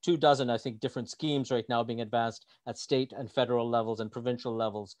 24, I think, different schemes right now being advanced at state and federal levels and provincial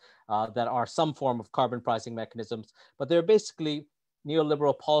levels that are some form of carbon pricing mechanisms, but they're basically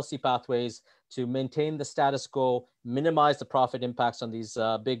neoliberal policy pathways to maintain the status quo, minimize the profit impacts on these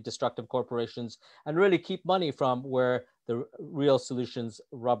big destructive corporations, and really keep money from where the real solutions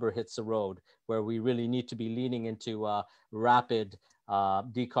rubber hits the road, where we really need to be leaning into rapid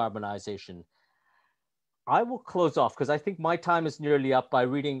decarbonization. I will close off because I think my time is nearly up by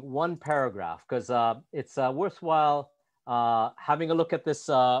reading one paragraph, because it's worthwhile having a look at this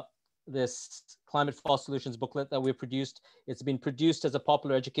this Climate False Solutions booklet that we produced. It's been produced as a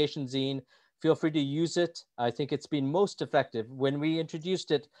popular education zine. Feel free to use it. I think it's been most effective. When we introduced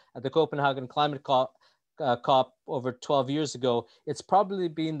it at the Copenhagen Climate COP over 12 years ago, it's probably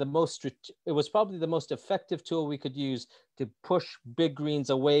been it was probably the most effective tool we could use to push big greens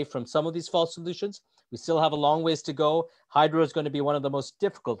away from some of these false solutions. We still have a long ways to go. Hydro is going to be one of the most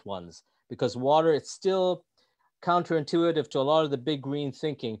difficult ones because water, it's still counterintuitive to a lot of the big green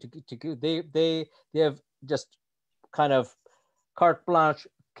thinking. They have just kind of carte blanche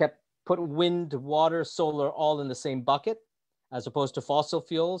put wind, water, solar all in the same bucket, as opposed to fossil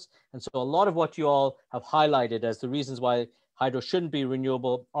fuels. And so a lot of what you all have highlighted as the reasons why hydro shouldn't be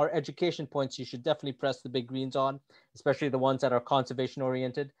renewable are education points you should definitely press the big greens on, especially the ones that are conservation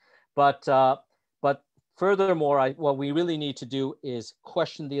oriented. But furthermore, what we really need to do is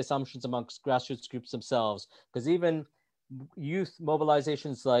question the assumptions amongst grassroots groups themselves, because even youth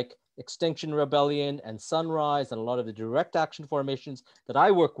mobilizations like Extinction Rebellion and Sunrise and a lot of the direct action formations that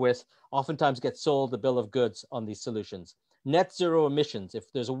I work with oftentimes get sold the bill of goods on these solutions. Net zero emissions,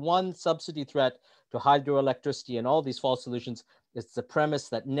 if there's one subsidy threat to hydroelectricity and all these false solutions, it's the premise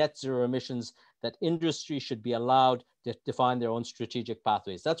that net zero emissions, that industry should be allowed to define their own strategic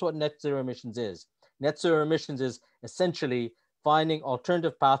pathways. That's what net zero emissions is. Net zero emissions is essentially finding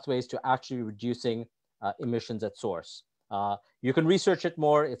alternative pathways to actually reducing emissions at source. You can research it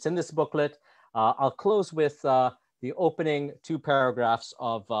more. It's in this booklet. I'll close with the opening 2 paragraphs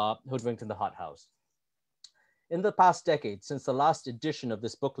of Hoodwinked in the Hothouse. In the past decade, since the last edition of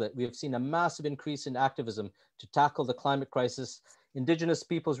this booklet, we have seen a massive increase in activism to tackle the climate crisis. Indigenous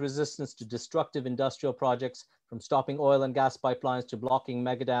peoples' resistance to destructive industrial projects, from stopping oil and gas pipelines to blocking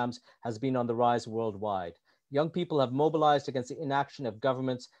megadams, has been on the rise worldwide. Young people have mobilized against the inaction of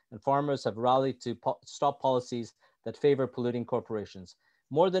governments, and farmers have rallied to stop policies that favor polluting corporations.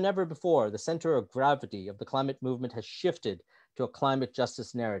 More than ever before, the center of gravity of the climate movement has shifted to a climate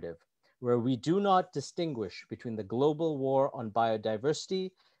justice narrative, where we do not distinguish between the global war on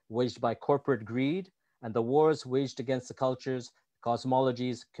biodiversity waged by corporate greed and the wars waged against the cultures,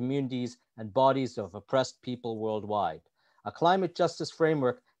 cosmologies, communities, and bodies of oppressed people worldwide. A climate justice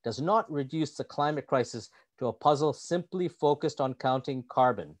framework does not reduce the climate crisis to a puzzle simply focused on counting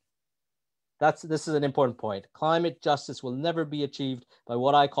carbon. This is an important point. Climate justice will never be achieved by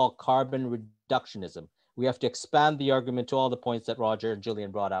what I call carbon reductionism. We have to expand the argument to all the points that Roger and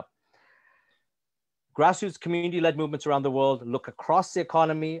Julian brought up. Grassroots community-led movements around the world look across the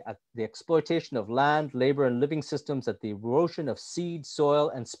economy at the exploitation of land, labor, and living systems, at the erosion of seed, soil,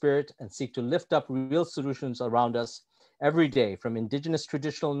 and spirit, and seek to lift up real solutions around us every day, from indigenous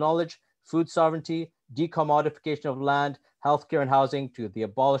traditional knowledge, food sovereignty, decommodification of land, healthcare and housing, to the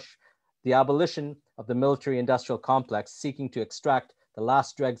abolition of the military-industrial complex, seeking to extract the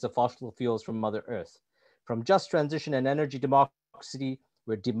last dregs of fossil fuels from Mother Earth. From just transition and energy democracy,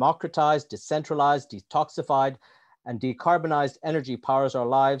 where democratized, decentralized, detoxified, and decarbonized energy powers our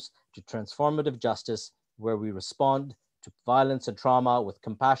lives, to transformative justice, where we respond to violence and trauma with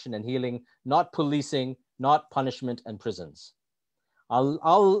compassion and healing, not policing, not punishment and prisons.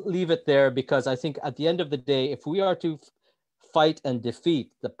 I'll leave it there, because I think at the end of the day, if we are to fight and defeat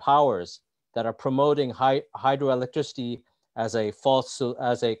the powers that are promoting hydroelectricity as a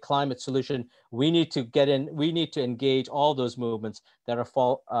climate solution, we need to get in. We need to engage all those movements that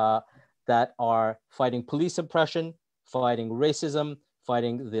are fighting police oppression, fighting racism,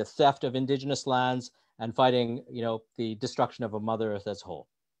 fighting the theft of indigenous lands, and fighting, the destruction of a Mother Earth as a whole.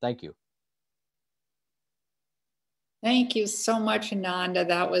 Thank you. Thank you so much, Ananda.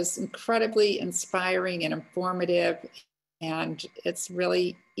 That was incredibly inspiring and informative. And it's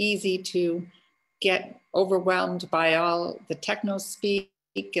really easy to get overwhelmed by all the techno speak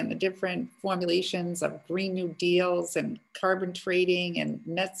and the different formulations of Green New Deals and carbon trading and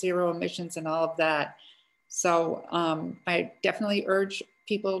net zero emissions and all of that. So I definitely urge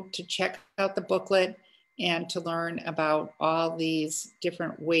people to check out the booklet and to learn about all these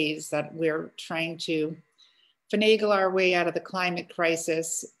different ways that we're trying to finagle our way out of the climate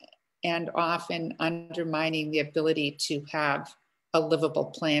crisis, and often undermining the ability to have a livable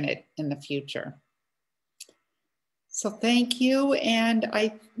planet in the future. So thank you. And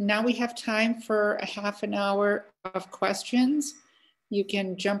now we have time for a half an hour of questions. You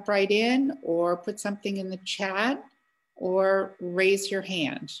can jump right in or put something in the chat or raise your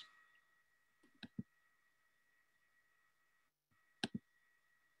hand.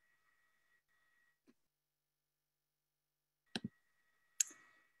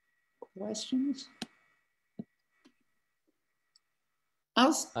 Questions?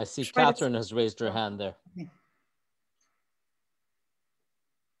 I see Catherine has raised her hand there.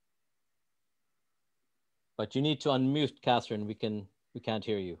 But you need to unmute, Catherine. We can't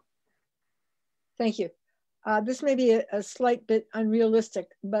hear you. Thank you. This may be a slight bit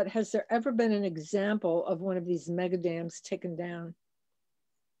unrealistic, but has there ever been an example of one of these mega dams taken down?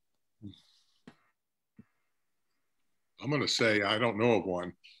 I'm going to say I don't know of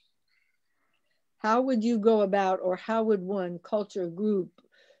one. How would you go about, or how would one culture, group,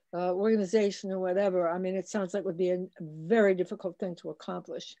 organization, or whatever? I mean, it sounds like it would be a very difficult thing to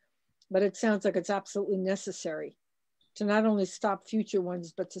accomplish, but it sounds like it's absolutely necessary to not only stop future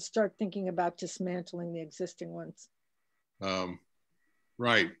ones, but to start thinking about dismantling the existing ones.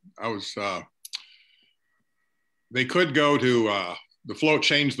 Right. They could go to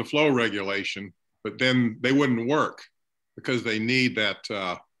change the flow regulation, but then they wouldn't work because they need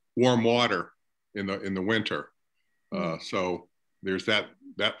that warm water in the winter. So there's that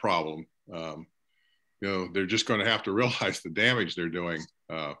problem. They're just going to have to realize the damage they're doing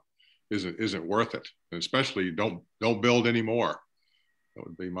isn't worth it. And especially don't build any more. That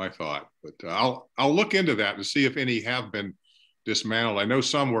would be my thought. But I'll look into that to see if any have been dismantled. I know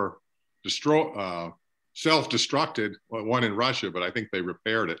some were self-destructed, one in Russia, but I think they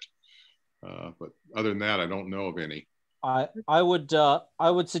repaired it. But other than that, I don't know of any. I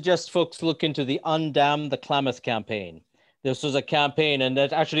would suggest folks look into the Undam the Klamath campaign. This was a campaign, and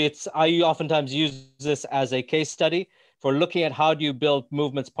that actually I oftentimes use this as a case study for looking at how do you build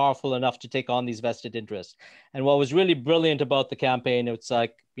movements powerful enough to take on these vested interests. And what was really brilliant about the campaign, it's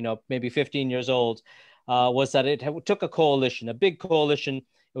like, maybe 15 years old, was that it took a coalition, a big coalition.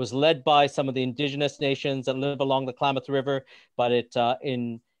 It was led by some of the indigenous nations that live along the Klamath River, but it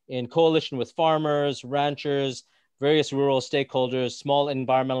in coalition with farmers, ranchers, various rural stakeholders, small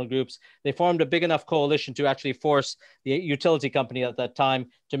environmental groups. They formed a big enough coalition to actually force the utility company at that time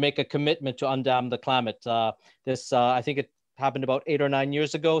to make a commitment to undam the Klamath. I think it happened about 8 or 9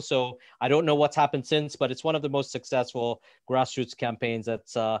 years ago. So I don't know what's happened since, but it's one of the most successful grassroots campaigns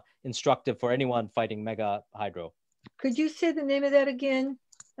that's instructive for anyone fighting mega hydro. Could you say the name of that again,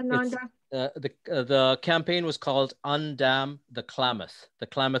 Ananda? The campaign was called Undam the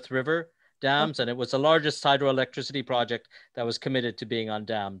Klamath River dams, and it was the largest hydroelectricity project that was committed to being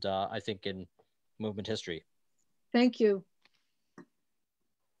undammed, I think, in movement history. Thank you.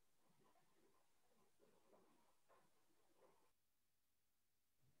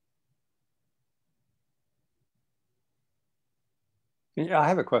 Yeah, I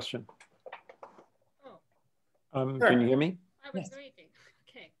have a question. Sure. Can you hear me? I was Yes. waiting.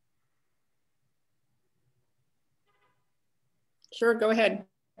 Okay. Sure, go ahead.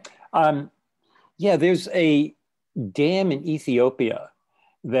 Yeah, there's a dam in Ethiopia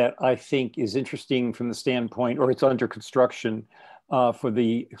that I think is interesting from the standpoint, or it's under construction for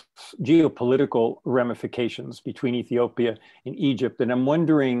the geopolitical ramifications between Ethiopia and Egypt. And I'm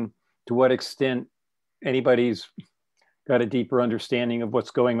wondering to what extent anybody's got a deeper understanding of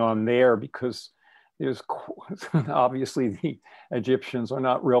what's going on there, because there's obviously the Egyptians are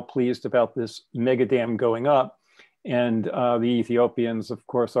not real pleased about this mega dam going up. And the Ethiopians, of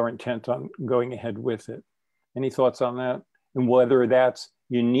course, are intent on going ahead with it. Any thoughts on that? And whether that's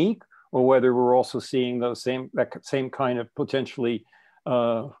unique or whether we're also seeing that same kind of potentially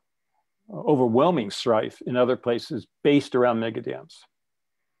overwhelming strife in other places based around mega dams?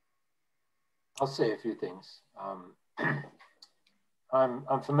 I'll say a few things.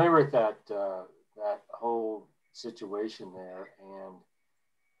 I'm familiar with that whole situation there, and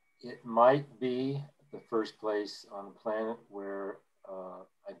it might be the first place on the planet where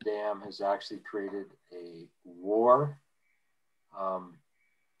a dam has actually created a war.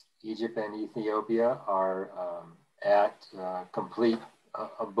 Egypt and Ethiopia are at complete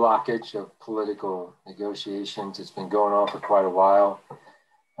a blockage of political negotiations. It's been going on for quite a while.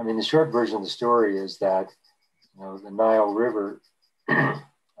 I mean, the short version of the story is that, you know, the Nile River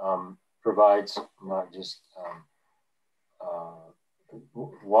provides not just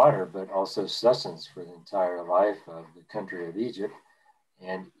water, but also sustenance for the entire life of the country of Egypt.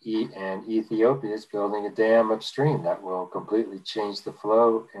 And Ethiopia is building a dam upstream that will completely change the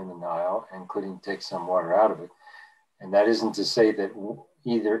flow in the Nile, including take some water out of it. And that isn't to say that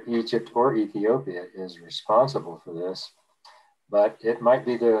either Egypt or Ethiopia is responsible for this, but it might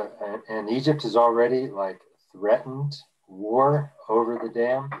be and Egypt has already like threatened war over the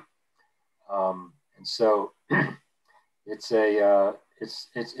dam. And so it's a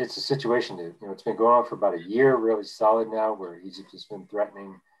situation that, you know, it's been going on for about a year, really solid now, where Egypt has been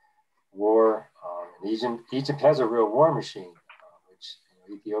threatening war. And Egypt has a real war machine, which, you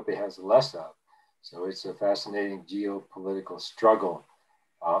know, Ethiopia has less of. So it's a fascinating geopolitical struggle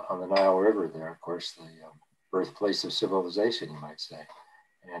on the Nile River there. Of course, the birthplace of civilization, you might say.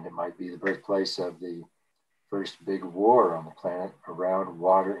 And it might be the birthplace of the first big war on the planet around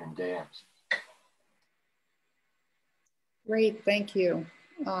water and dams. Great, thank you.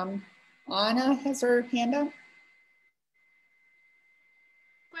 Anna has her hand up.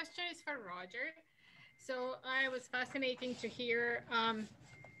 Question is for Roger. So I was fascinating to hear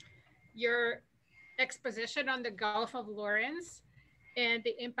your exposition on the Gulf of Lawrence and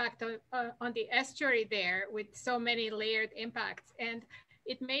the impact on the estuary there with so many layered impacts. And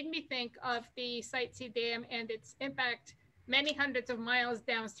it made me think of the Site C Dam and its impact many hundreds of miles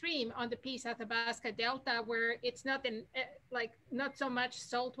downstream on the Peace Athabasca Delta, where it's not not so much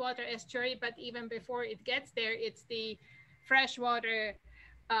saltwater estuary, but even before it gets there, it's the freshwater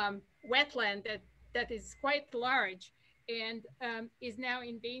wetland that is quite large and is now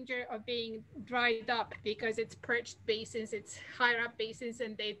in danger of being dried up because it's perched basins, it's higher up basins,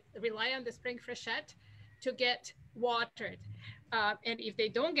 and they rely on the spring freshet to get watered. And if they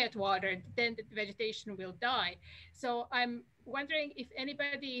don't get watered, then the vegetation will die. So I'm wondering if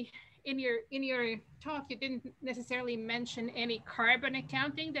anybody in your talk, you didn't necessarily mention any carbon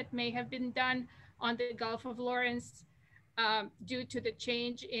accounting that may have been done on the Gulf of Lawrence due to the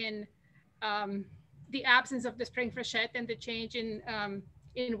change in the absence of the spring freshet and the change in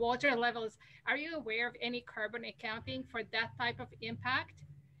water levels. Are you aware of any carbon accounting for that type of impact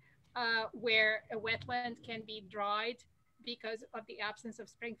where a wetland can be dried because of the absence of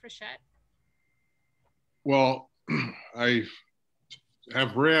spring freshet? Well, I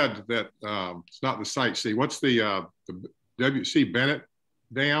have read that it's not the Site C. What's the W.C. Bennett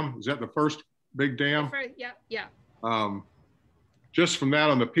Dam? Is that the first big dam? Yeah. Just from that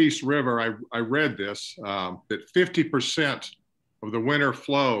on the Peace River, I read this, that 50% of the winter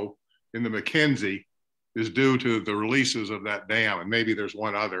flow in the Mackenzie is due to the releases of that dam, and maybe there's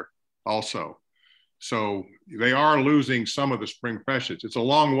one other also. So they are losing some of the spring freshets. It's a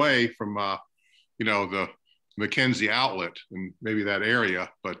long way from, you know, the Mackenzie outlet and maybe that area,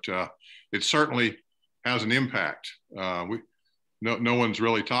 but it certainly has an impact. No one's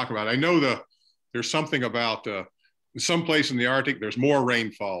really talking about it. I know there's something about someplace in the Arctic, there's more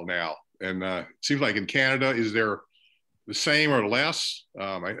rainfall now. And it seems like in Canada, is there the same or less?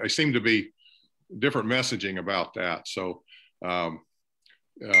 I seem to be different messaging about that. So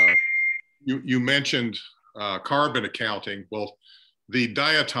you mentioned carbon accounting. Well, the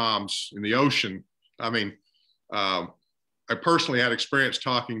diatoms in the ocean, I mean, I personally had experience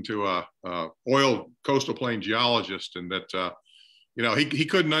talking to a oil coastal plain geologist, and that you know, he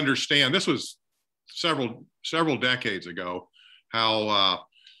couldn't understand. This was several decades ago, how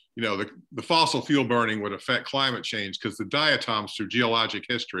you know, the fossil fuel burning would affect climate change, because the diatoms through geologic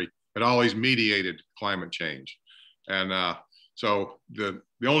history had always mediated climate change. And so the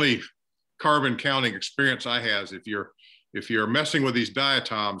only carbon counting experience I have is if you're messing with these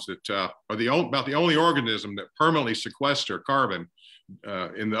diatoms that are about the only organism that permanently sequester carbon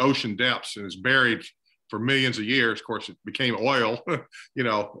in the ocean depths and is buried for millions of years. Of course, it became oil, you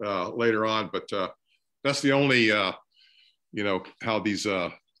know, later on, but that's the only, you know, how these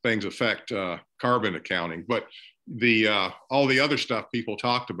things affect carbon accounting. But all the other stuff people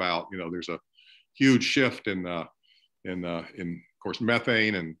talked about, you know, there's a huge shift in of course,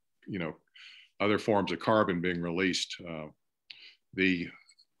 methane and, you know, other forms of carbon being released. What do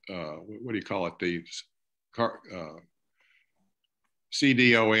you call it? The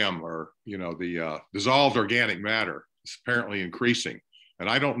CDOM, or, you know, the dissolved organic matter is apparently increasing. And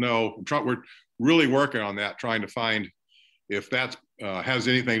I don't know, we're really working on that, trying to find if that has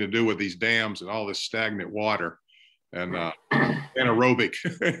anything to do with these dams and all this stagnant water and anaerobic,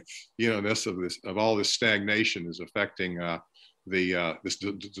 you know, of all this stagnation is affecting this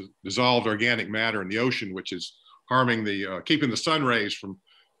dissolved organic matter in the ocean, which is harming keeping the sun rays from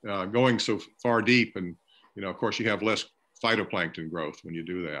going so far deep. And, you know, of course, you have less phytoplankton growth when you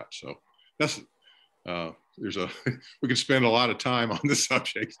do that. So that's, we could spend a lot of time on this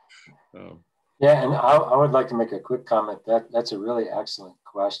subject. Yeah, and I would like to make a quick comment. That's a really excellent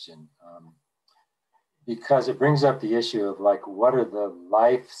question, because it brings up the issue of, like, what are the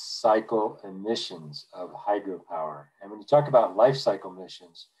life cycle emissions of hydropower? And when you talk about life cycle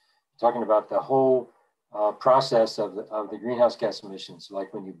emissions, you're talking about the whole process of the greenhouse gas emissions.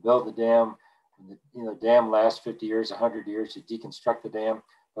 Like when you build the dam, the dam lasts 50 years, 100 years, you deconstruct the dam,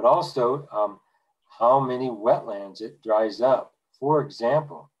 but also how many wetlands it dries up. For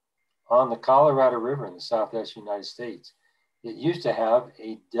example, on the Colorado River in the Southwest United States, it used to have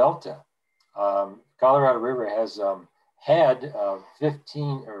a delta. Colorado River has had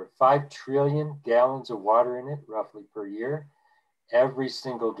 15 or 5 trillion gallons of water in it, roughly, per year. Every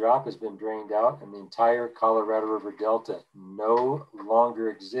single drop has been drained out, and the entire Colorado River Delta no longer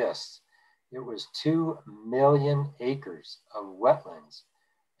exists. It was 2 million acres of wetlands,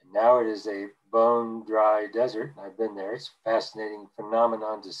 and now it is a bone dry desert. I've been there. It's a fascinating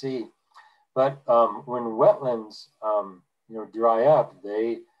phenomenon to see. But when wetlands, you know, dry up,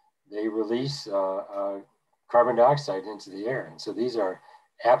 they release carbon dioxide into the air, and so these are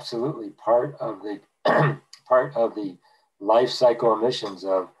absolutely part of the life cycle emissions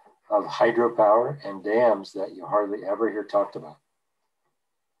of hydropower and dams that you hardly ever hear talked about.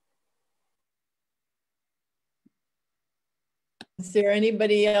 Is there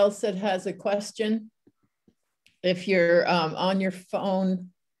anybody else that has a question? If you're on your phone,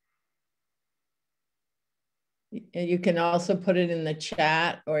 you can also put it in the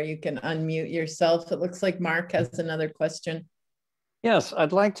chat, or you can unmute yourself. It looks like Mark has another question. Yes,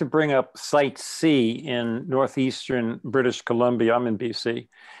 I'd like to bring up Site C in northeastern British Columbia. I'm in BC.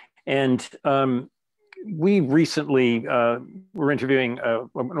 And we recently were interviewing an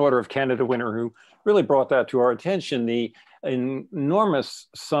Order of Canada winner who really brought that to our attention, the enormous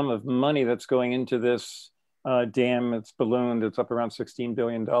sum of money that's going into this dam. It's ballooned, it's up around $16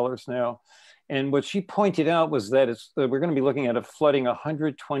 billion now. And what she pointed out was that we're going to be looking at a flooding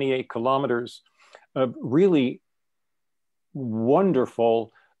 128 kilometers of really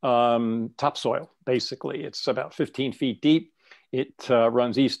wonderful topsoil, basically. It's about 15 feet deep. It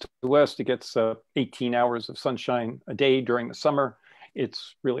runs east to west. It gets 18 hours of sunshine a day during the summer.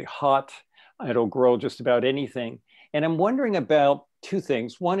 It's really hot. It'll grow just about anything. And I'm wondering about two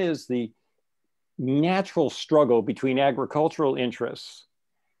things. One is the natural struggle between agricultural interests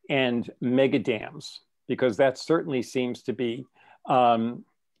and mega dams, because that certainly seems to be,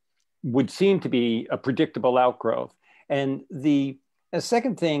 would seem to be a predictable outgrowth. And the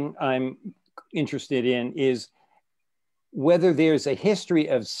second thing I'm interested in is whether there's a history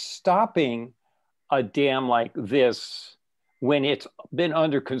of stopping a dam like this when it's been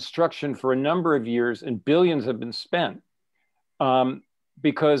under construction for a number of years and billions have been spent.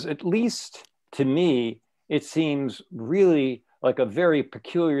 Because at least to me, it seems really like a very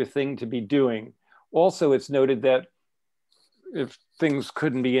peculiar thing to be doing. Also, it's noted that if things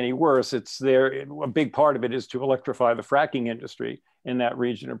couldn't be any worse, it's there. A big part of it is to electrify the fracking industry in that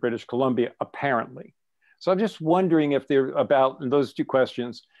region of British Columbia, apparently. So I'm just wondering if they're about those two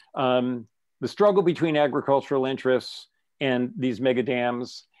questions, the struggle between agricultural interests and these mega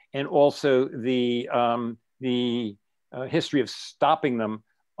dams, and also the history of stopping them,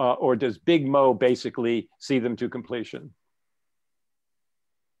 or does Big Mo basically see them to completion?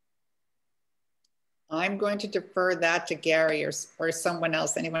 I'm going to defer that to Gary or someone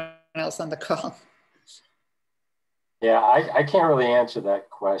else, anyone else on the call. Yeah, I can't really answer that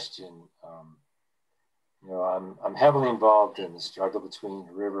question. You know, I'm heavily involved in the struggle between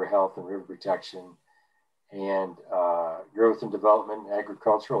river health and river protection and growth and development,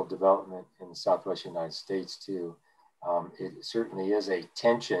 agricultural development in the Southwest United States too. It certainly is a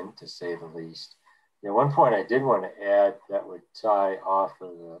tension, to say the least. You know, one point I did want to add that would tie off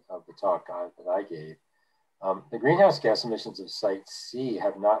of the talk that I gave. The greenhouse gas emissions of Site C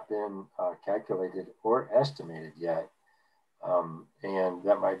have not been calculated or estimated yet. And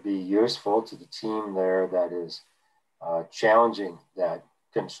that might be useful to the team there that is challenging that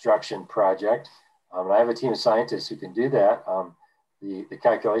construction project. I have a team of scientists who can do that. The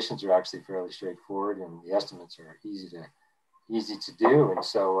calculations are actually fairly straightforward, and the estimates are easy to do. And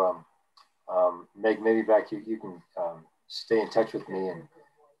so, Meg, maybe back you can stay in touch with me, and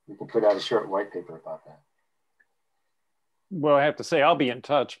we can put out a short white paper about that. Well, I have to say I'll be in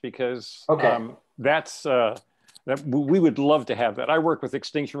touch because okay. That's that we would love to have that. I work with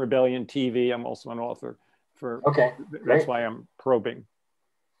Extinction Rebellion TV. I'm also an author for. Okay, that's great. why I'm probing.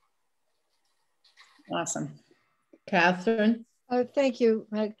 Awesome. Catherine? Thank you,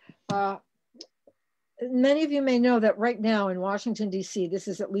 Meg. Many of you may know that right now in Washington, D.C., this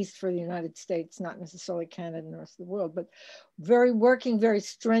is at least for the United States, not necessarily Canada and the rest of the world, but working very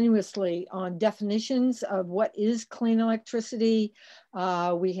strenuously on definitions of what is clean electricity.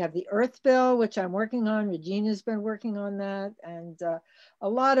 We have the Earth Bill, which I'm working on. Regina's been working on that. And a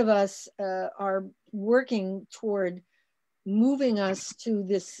lot of us are working toward moving us to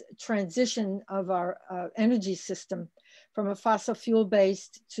this transition of our energy system from a fossil fuel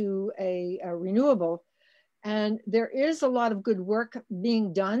based to a renewable. And there is a lot of good work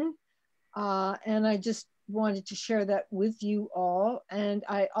being done. And I just wanted to share that with you all. And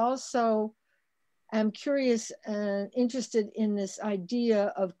I also am curious and interested in this idea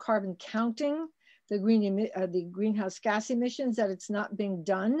of carbon counting, the greenhouse gas emissions, that it's not being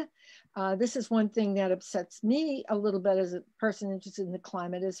done. This is one thing that upsets me a little bit as a person interested in the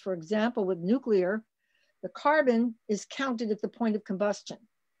climate is, for example, with nuclear, the carbon is counted at the point of combustion.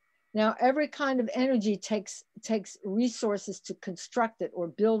 Now, every kind of energy takes resources to construct it or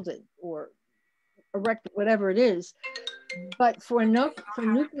build it or erect it, whatever it is. But for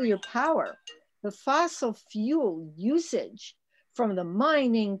nuclear power, the fossil fuel usage, from the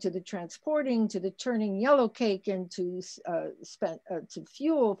mining to the transporting to the turning yellow cake into to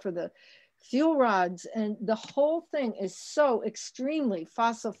fuel for the fuel rods, and the whole thing is so extremely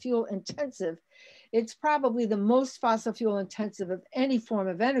fossil fuel intensive. It's probably the most fossil fuel intensive of any form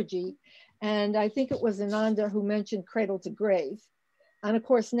of energy. And I think it was Ananda who mentioned cradle to grave. And of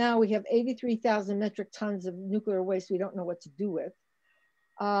course, now we have 83,000 metric tons of nuclear waste we don't know what to do with.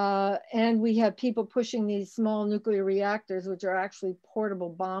 And we have people pushing these small nuclear reactors, which are actually portable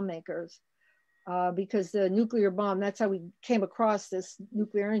bomb makers, because the nuclear bomb, that's how we came across this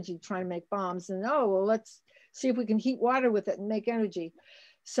nuclear energy, trying to make bombs. And oh, well, let's see if we can heat water with it and make energy.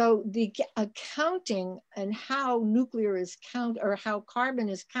 So the accounting and how nuclear is counted, or how carbon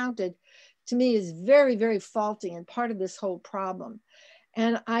is counted, to me is very, very faulty and part of this whole problem.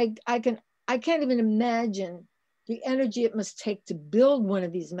 And I can't even imagine the energy it must take to build one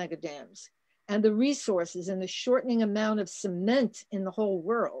of these mega dams, and the resources, and the shortening amount of cement in the whole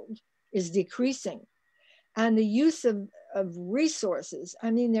world is decreasing. And the use of resources, I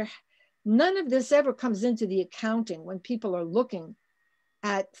mean, none of this ever comes into the accounting when people are looking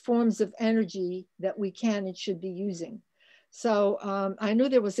at forms of energy that we can and should be using. So I knew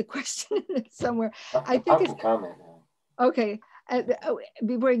there was a question somewhere. I think it's comment. Okay.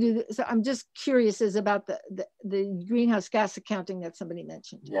 Before I do this, so I'm just curious about the greenhouse gas accounting that somebody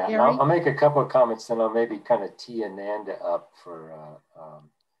mentioned. Yeah, I'll make a couple of comments, then I'll maybe kind of tee Ananda up for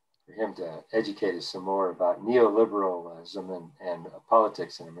him to educate us some more about neoliberalism and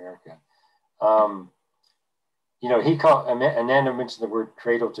politics in America. You know, Ananda mentioned the word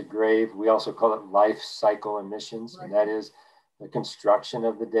cradle to grave. We also call it life cycle emissions, right. And that is the construction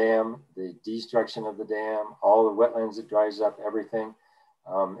of the dam, the destruction of the dam, all the wetlands that dries up, everything.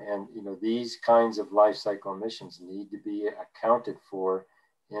 And, you know, these kinds of life cycle emissions need to be accounted for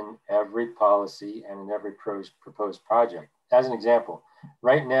in every policy and in every proposed project. As an example,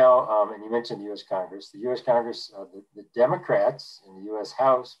 right now, and you mentioned the US Congress, the Democrats in the US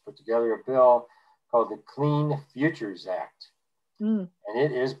House put together a bill called the Clean Futures Act. And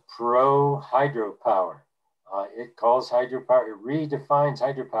it is pro hydropower. It calls hydropower, it redefines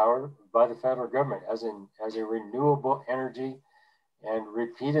hydropower by the federal government as a renewable energy, and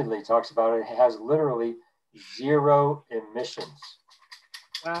repeatedly talks about it. It has literally 0 emissions.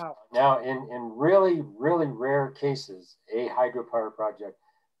 Wow. Now, in really, really rare cases, a hydropower project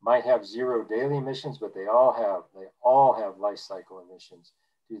might have 0 daily emissions, but they all have life cycle emissions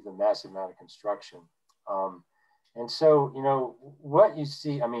due to the massive amount of construction. And so, you know, what you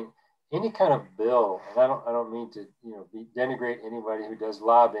see, I mean, any kind of bill, and I don't mean to, you know, denigrate anybody who does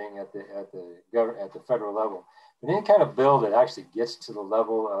lobbying at the federal level, but any kind of bill that actually gets to the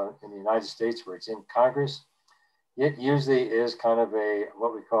level in the United States where it's in Congress, it usually is kind of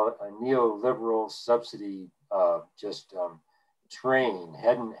what we call a neoliberal subsidy, train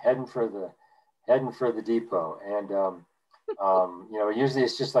heading for the depot, and you know, usually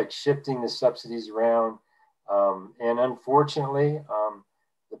it's just like shifting the subsidies around, and unfortunately,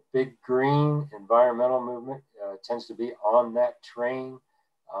 the big green environmental movement tends to be on that train,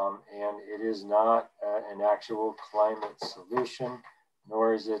 and it is not an actual climate solution,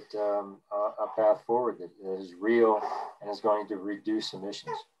 nor is it a path forward that is real and is going to reduce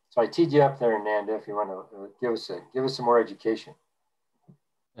emissions. So I teed you up there, Nanda, if you want to give us some more education.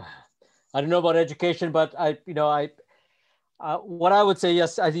 I don't know about education, but what I would say,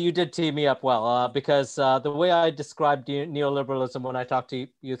 yes, I think you did tee me up well, because the way I describe neoliberalism when I talk to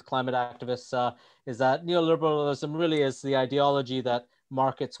youth climate activists is that neoliberalism really is the ideology that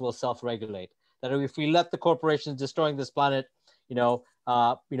markets will self-regulate. That if we let the corporations destroying this planet,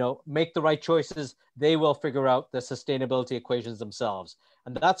 make the right choices, they will figure out the sustainability equations themselves.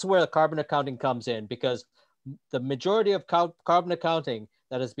 And that's where the carbon accounting comes in, because the majority of carbon accounting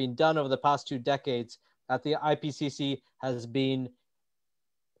that has been done over the past 2 decades at the IPCC has been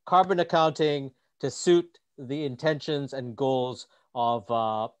carbon accounting to suit the intentions and goals of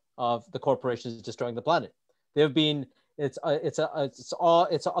the corporations destroying the planet. There have been it's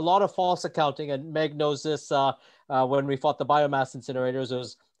a lot of false accounting, and Meg knows this. When we fought the biomass incinerators, it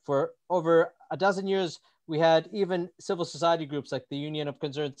was for over a dozen years. We had even civil society groups like the Union of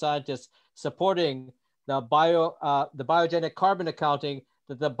Concerned Scientists supporting the biogenic carbon accounting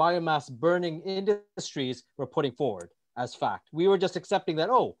that the biomass burning industries were putting forward as fact. We were just accepting that,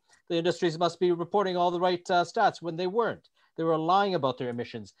 oh, the industries must be reporting all the right stats, when they weren't. They were lying about their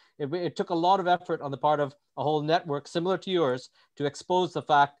emissions. It took a lot of effort on the part of a whole network similar to yours to expose the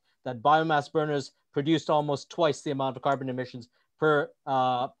fact that biomass burners produced almost twice the amount of carbon emissions per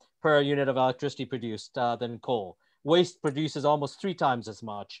unit of electricity produced than coal. Waste produces almost 3 times as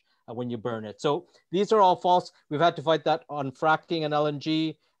much when you burn it. So these are all false. We've had to fight that on fracking and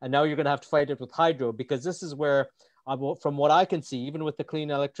LNG, and now you're going to have to fight it with hydro, because this is where, from what I can see, even with the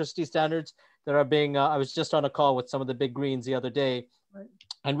clean electricity standards that are being, I was just on a call with some of the big greens the other day, right,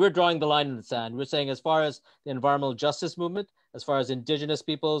 and we're drawing the line in the sand. We're saying, as far as the environmental justice movement, as far as indigenous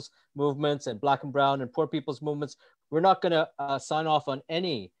peoples movements and black and brown and poor people's movements, we're not going to sign off on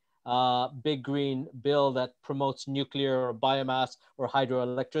any big green bill that promotes nuclear or biomass or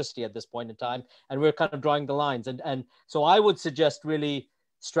hydroelectricity at this point in time. And we're kind of drawing the lines. And so I would suggest, really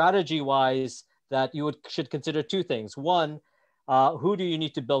strategy wise, that you should consider 2 things. One, who do you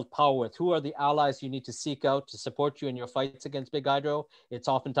need to build power with? Who are the allies you need to seek out to support you in your fights against big hydro? It's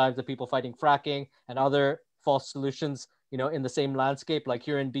oftentimes the people fighting fracking and other false solutions, in the same landscape. Like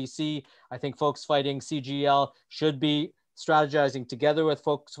here in BC, I think folks fighting CGL should be strategizing together with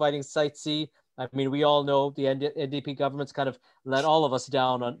folks fighting Site C. I mean, we all know the NDP government's kind of let all of us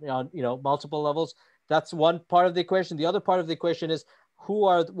down on multiple levels. That's one part of the equation. The other part of the equation is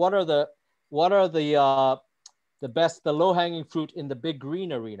what are the low-hanging fruit in the big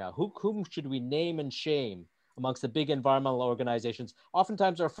green arena? Whom should we name and shame amongst the big environmental organizations?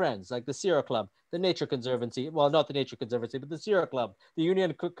 Oftentimes our friends, like the Sierra Club, the Nature Conservancy, well, not the Nature Conservancy, but the Sierra Club, the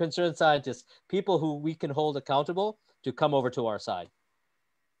Union of Concerned Scientists, people who we can hold accountable to come over to our side.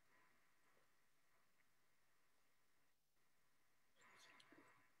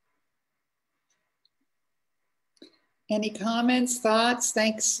 Any comments, thoughts?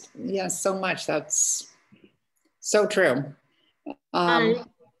 Thanks. Yes, so much. That's so true.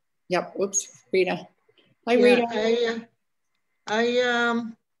 Yep. Oops, Rita. Hi, Rita. I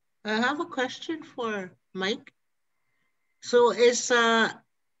have a question for Mike. So is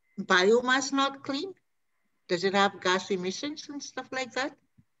biomass not clean? Does it have gas emissions and stuff like that?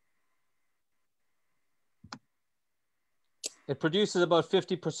 It produces about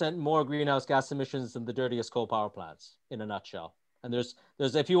 50% more greenhouse gas emissions than the dirtiest coal power plants, in a nutshell. And there's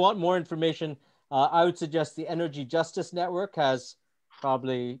if you want more information, I would suggest the Energy Justice Network has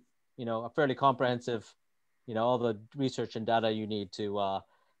probably, a fairly comprehensive, all the research and data you need to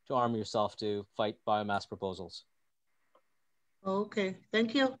to arm yourself to fight biomass proposals. Okay,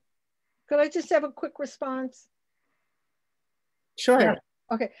 thank you. Could I just have a quick response? Sure. Yeah.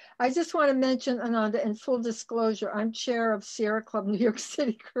 Okay, I just want to mention, Ananda, in full disclosure, I'm chair of Sierra Club New York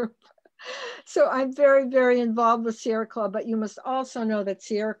City group. So I'm very, very involved with Sierra Club, but you must also know that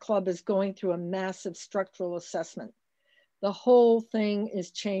Sierra Club is going through a massive structural assessment. The whole thing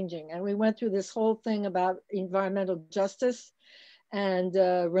is changing. And we went through this whole thing about environmental justice. And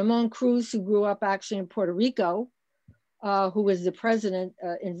Ramon Cruz, who grew up actually in Puerto Rico, who was the president,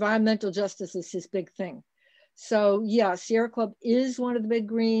 environmental justice is his big thing. So yeah, Sierra Club is one of the big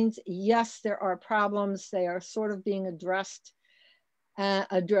greens. Yes, there are problems. They are sort of being addressed. And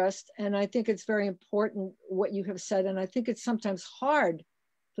I think it's very important what you have said. And I think it's sometimes hard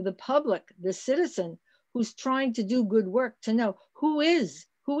for the public, the citizen who's trying to do good work, to know who is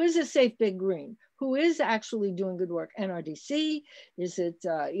a safe big green, who is actually doing good work. NRDC, is it,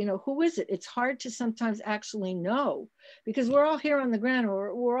 you know, who is it? It's hard to sometimes actually know, because we're all here on the ground,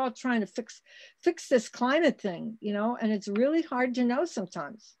 or we're all trying to fix this climate thing, you know, and it's really hard to know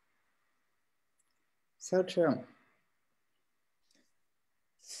sometimes. So true.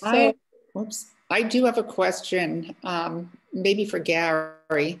 So, I do have a question, maybe for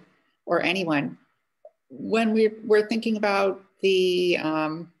Gary or anyone. When we're thinking about the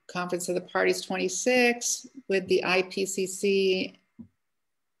Conference of the Parties 26 with the IPCC,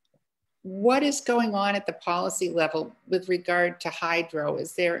 what is going on at the policy level with regard to hydro?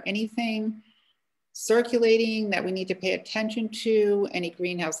 Is there anything circulating that we need to pay attention to? Any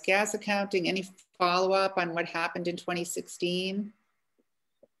greenhouse gas accounting? Any follow-up on what happened in 2016?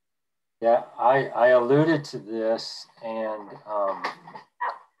 Yeah, I alluded to this, and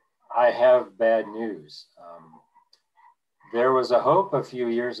I have bad news. There was a hope a few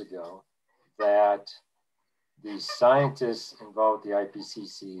years ago that the scientists involved with the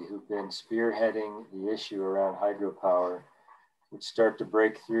IPCC who've been spearheading the issue around hydropower would start to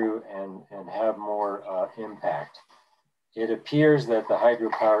break through and have more impact. It appears that the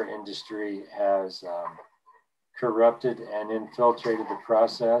hydropower industry has corrupted and infiltrated the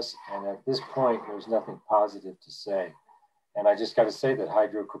process. And at this point, there's nothing positive to say. And I just got to say that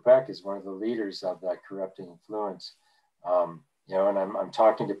Hydro-Quebec is one of the leaders of that corrupting influence. You know, and I'm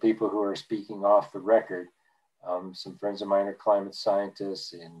talking to people who are speaking off the record. Some friends of mine are climate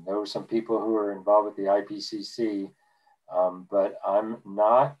scientists, and know some people who are involved with the IPCC. But I'm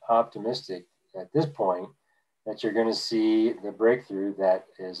not optimistic at this point that you're going to see the breakthrough that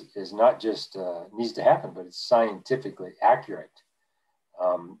is not just needs to happen, but it's scientifically accurate.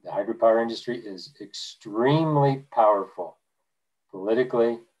 The hydropower industry is extremely powerful,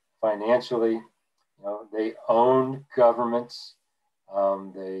 politically, financially. You know, they own governments.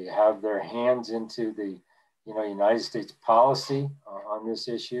 They have their hands into the, you know, United States policy on this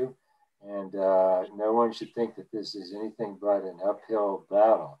issue, and no one should think that this is anything but an uphill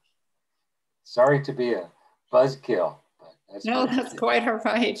battle. Sorry to be a buzzkill, but that's quite all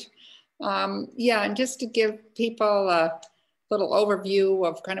right. Yeah, and just to give people a little overview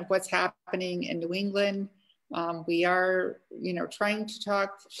of kind of what's happening in New England, we are, you know, trying to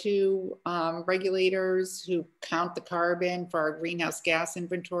talk to regulators who count the carbon for our greenhouse gas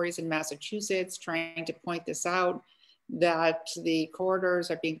inventories in Massachusetts, trying to point this out, that the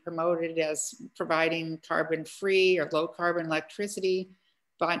corridors are being promoted as providing carbon-free or low-carbon electricity,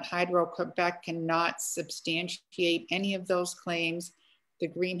 but Hydro-Quebec cannot substantiate any of those claims. The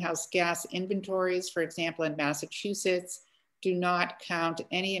greenhouse gas inventories, for example, in Massachusetts, do not count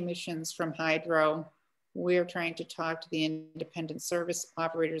any emissions from hydro. We're trying to talk to the Independent Service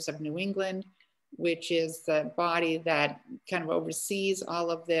Operators of New England, which is the body that kind of oversees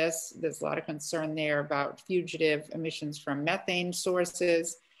all of this. There's a lot of concern there about fugitive emissions from methane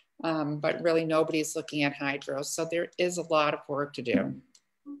sources, but really nobody's looking at hydro. So there is a lot of work to do.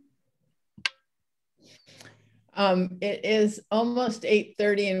 It is almost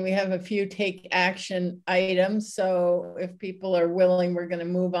 8:30 and we have a few take action items. So if people are willing, we're going to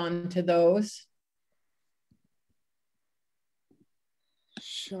move on to those.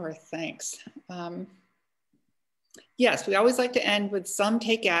 Sure, thanks. Yes, we always like to end with some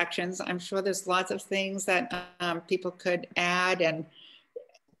take actions. I'm sure there's lots of things that people could add, and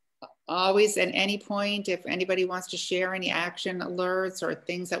always at any point, if anybody wants to share any action alerts or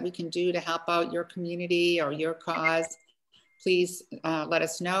things that we can do to help out your community or your cause, please let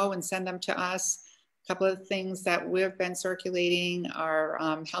us know and send them to us. A couple of things that we've been circulating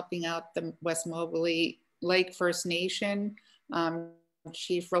are helping out the West Moberly Lake First Nation.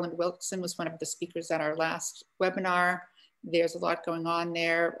 Chief Roland Wilson was one of the speakers at our last webinar. There's a lot going on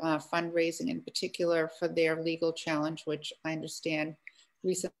there, fundraising in particular for their legal challenge, which I understand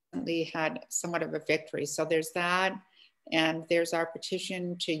recently had somewhat of a victory. So there's that. And there's our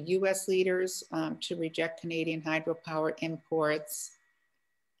petition to US leaders to reject Canadian hydropower imports.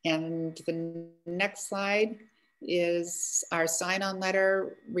 And the next slide is our sign-on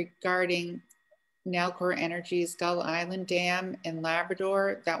letter regarding Nalcor Energy's Gull Island Dam in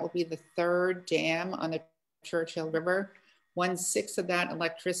Labrador. That will be the third dam on the Churchill River. 1/6 of that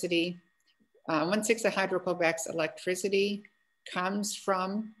electricity, 1/6 of Hydro-Quebec's electricity comes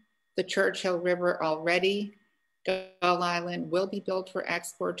from the Churchill River already. Gull Island will be built for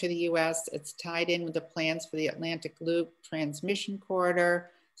export to the US. It's tied in with the plans for the Atlantic Loop transmission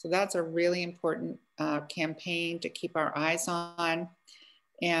corridor. So that's a really important campaign to keep our eyes on.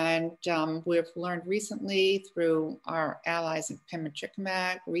 And we've learned recently through our allies in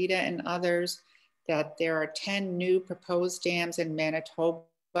Pimicikamak, Rita and others, that there are 10 new proposed dams in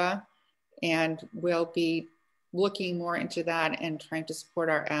Manitoba, and we'll be looking more into that and trying to support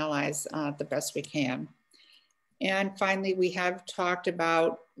our allies the best we can. And finally, we have talked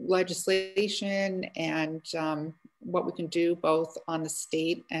about legislation and what we can do both on the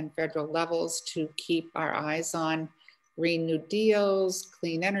state and federal levels to keep our eyes on Green New Deals,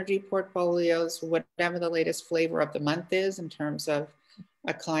 clean energy portfolios, whatever the latest flavor of the month is in terms of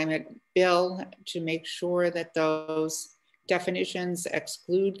a climate bill, to make sure that those definitions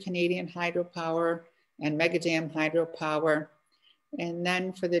exclude Canadian hydropower and megadam hydropower. And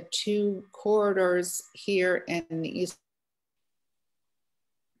then for the two corridors here in the East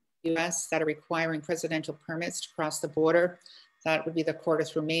US that are requiring presidential permits to cross the border, that would be the corridor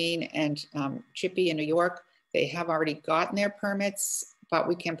through Maine and Chippy in New York. They have already gotten their permits, but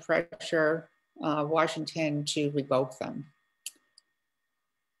we can pressure Washington to revoke them.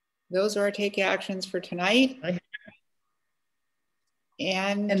 Those are our take actions for tonight.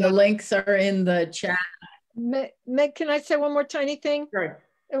 And the links are in the chat. Meg, can I say one more tiny thing? Sure.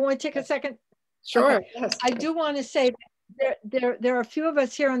 I want to take a second. Sure. Okay. Yes. I do want to say there are a few of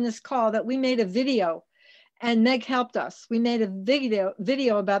us here on this call that we made a video, and Meg helped us. We made a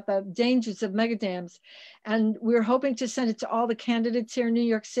video about the dangers of megadams, and we're hoping to send it to all the candidates here in New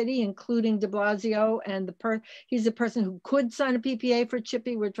York City, including de Blasio, and he's the person who could sign a PPA for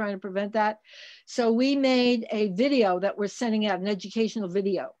Chippy. We're trying to prevent that. So we made a video that we're sending out, an educational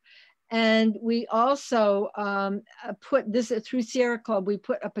video. And we also put this through Sierra Club, we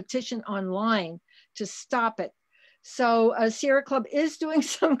put a petition online to stop it. So Sierra Club is doing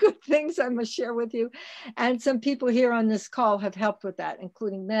some good things, I must share with you. And some people here on this call have helped with that,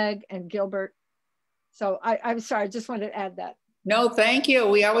 including Meg and Gilbert. So I'm sorry, I just wanted to add that. No, thank you.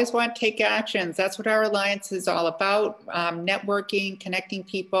 We always want to take actions. That's what our alliance is all about, networking, connecting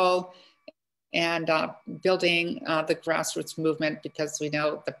people, and building the grassroots movement, because we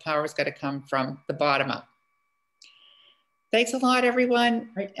know the power's got to come from the bottom up. Thanks a lot, everyone.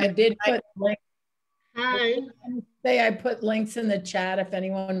 I did put links. Hi. I put links in the chat if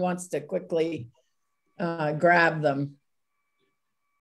anyone wants to quickly grab them.